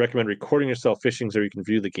recommend recording yourself fishing so you can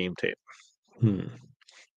view the game tape? Hmm.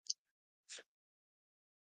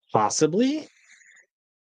 Possibly.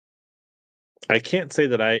 I can't say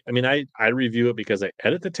that I mean, I review it because I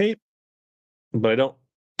edit the tape, but I don't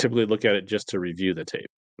typically look at it just to review the tape.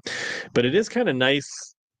 But it is kind of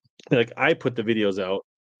nice. Like I put the videos out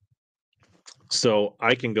so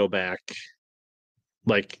I can go back.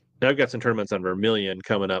 Like I've got some tournaments on Vermilion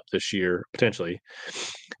coming up this year, potentially.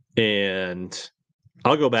 And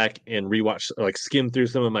I'll go back and rewatch, like skim through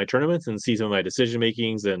some of my tournaments and see some of my decision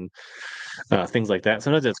makings and things like that.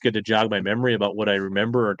 Sometimes it's good to jog my memory about what I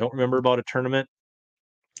remember or don't remember about a tournament.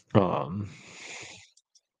 Um,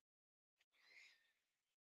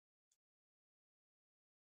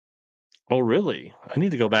 oh, really? I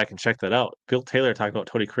need to go back and check that out. Bill Taylor talked about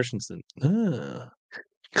Tony Christensen.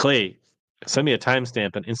 Clay, send me a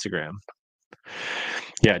timestamp on Instagram.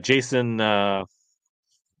 Yeah, Jason.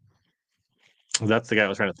 That's the guy I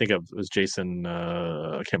was trying to think of. It was Jason.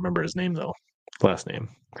 I can't remember his name though. Last name.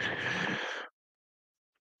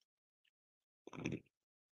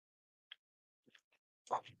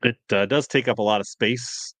 It does take up a lot of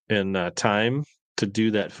space and time to do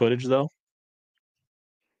that footage, though.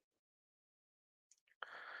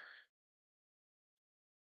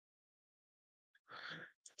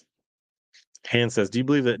 Han says, "Do you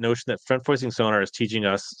believe that notion that front-facing sonar is teaching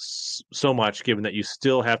us so much, given that you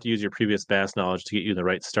still have to use your previous bass knowledge to get you the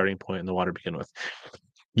right starting point in the water to begin with?"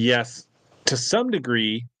 Yes, to some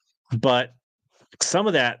degree, but some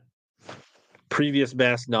of that previous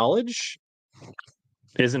bass knowledge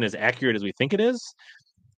isn't as accurate as we think it is.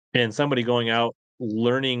 And somebody going out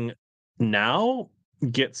learning now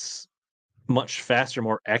gets much faster,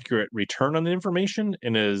 more accurate return on the information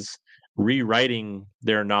and is rewriting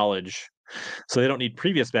their knowledge. So they don't need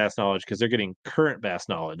previous vast knowledge because they're getting current vast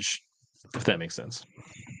knowledge, if that makes sense.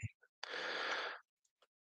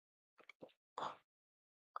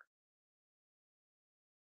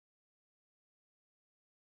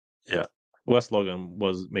 Yeah. Wes Logan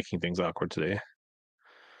was making things awkward today.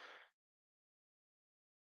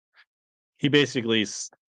 He basically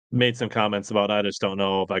made some comments about, I just don't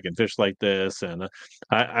know if I can fish like this. And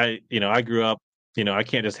I grew up, I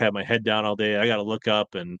can't just have my head down all day. I got to look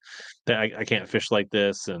up, and I can't fish like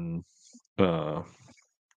this. And uh,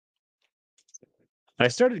 I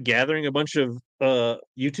started gathering a bunch of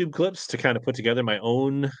YouTube clips to kind of put together my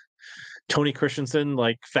own Tony Christensen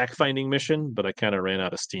like fact finding mission, but I kind of ran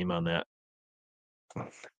out of steam on that.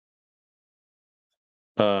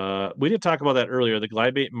 We did talk about that earlier. The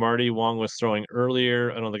glide bait Marty Wong was throwing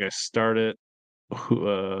earlier. I don't think I started. Who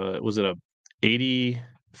was it? A 80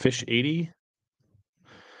 fish 80?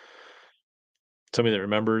 Somebody that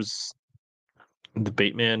remembers the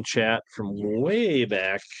Baitman chat from way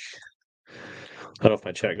back. I don't know if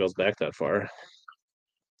my chat goes back that far.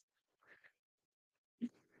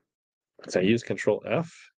 Did I use Control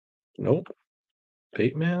F? Nope.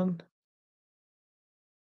 Baitman.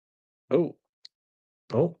 Oh.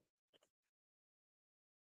 Oh.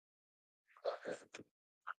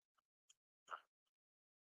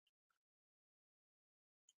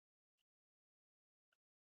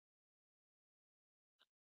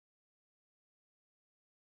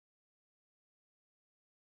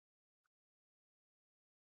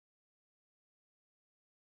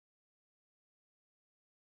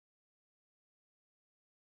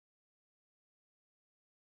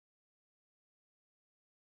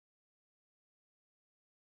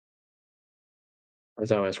 By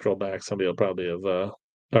the time I scroll back, somebody will probably have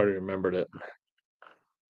already remembered it.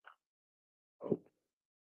 Oh,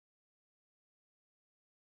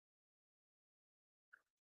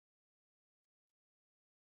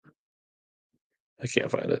 I can't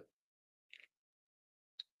find it.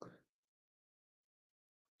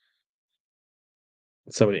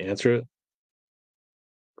 Did somebody answer it?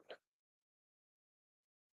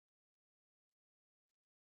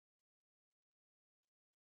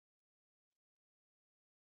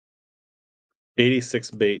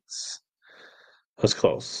 $86 baits. That's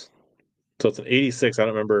close. So it's an 86. I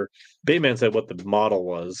don't remember. Baitman said what the model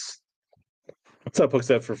was. What's up,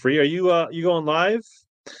 Hookset for free? Are you going live?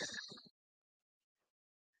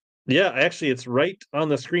 Yeah, actually, it's right on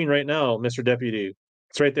the screen right now, Mr. Deputy.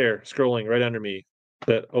 It's right there, scrolling right under me.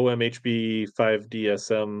 That OMHB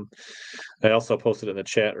 5DSM. I also posted it in the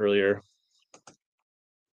chat earlier.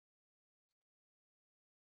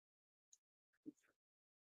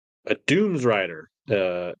 A Dooms Rider.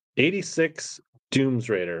 86 Dooms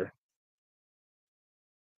Raider.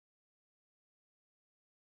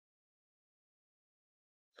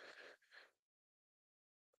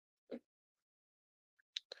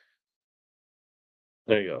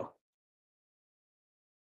 There you go.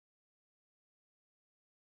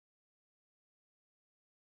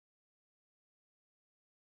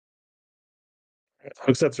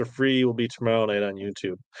 Hooksets are free. Will be tomorrow night on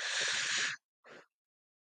YouTube.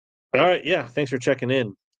 All right, yeah. Thanks for checking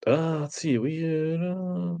in. Let's see. Have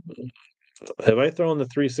I thrown the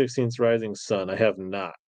 3/16 Rising Sun? I have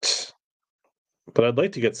not, but I'd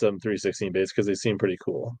like to get some 3/16 baits because they seem pretty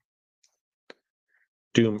cool.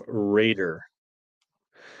 Doom Raider,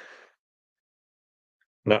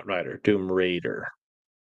 not Rider. Doom Raider.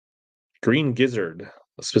 Green Gizzard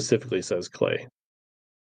specifically says Clay.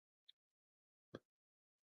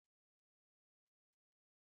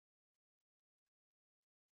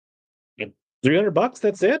 300 bucks.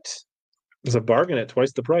 That's it. It's a bargain at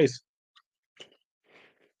twice the price.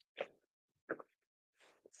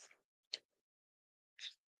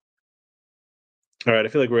 All right, I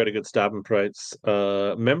feel like we're at a good stopping price.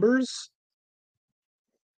 Members,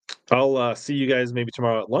 I'll see you guys maybe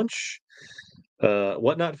tomorrow at lunch.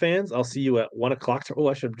 Whatnot fans, I'll see you at 1 o'clock. Oh,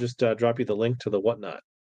 I should just drop you the link to the Whatnot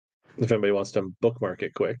if anybody wants to bookmark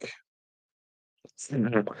it quick.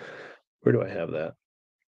 Where do I have that?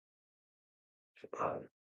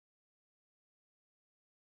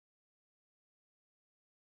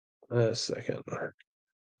 A second.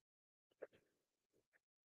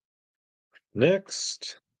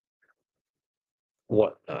 Next,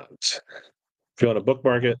 Whatnot. If you want to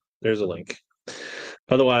bookmark it, there's a link.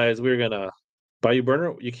 Otherwise, we're gonna Bayou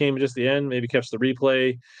Burner. You came just the end. Maybe catch the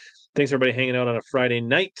replay. Thanks everybody hanging out on a Friday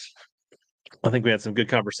night. I think we had some good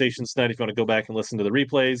conversations tonight. If you want to go back and listen to the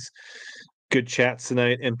replays, good chats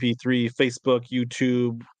tonight. MP3, Facebook,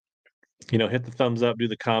 YouTube. Hit the thumbs up, do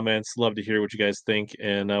the comments. Love to hear what you guys think,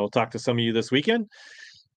 and we'll talk to some of you this weekend.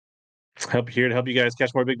 Here to help you guys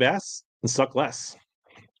catch more big bass and suck less.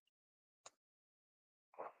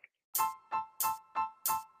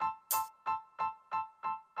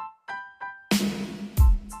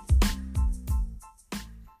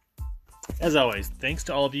 As always, thanks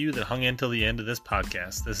to all of you that hung in till the end of this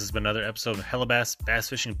podcast. This has been another episode of Hellabass Bass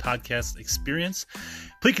Fishing Podcast Experience.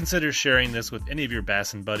 Please consider sharing this with any of your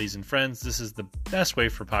bassin' buddies and friends. This is the best way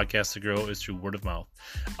for podcasts to grow is through word of mouth.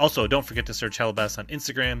 Also, don't forget to search Hellabass on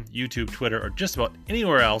Instagram, YouTube, Twitter, or just about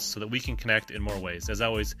anywhere else so that we can connect in more ways. As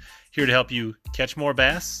always, here to help you catch more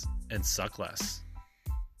bass and suck less.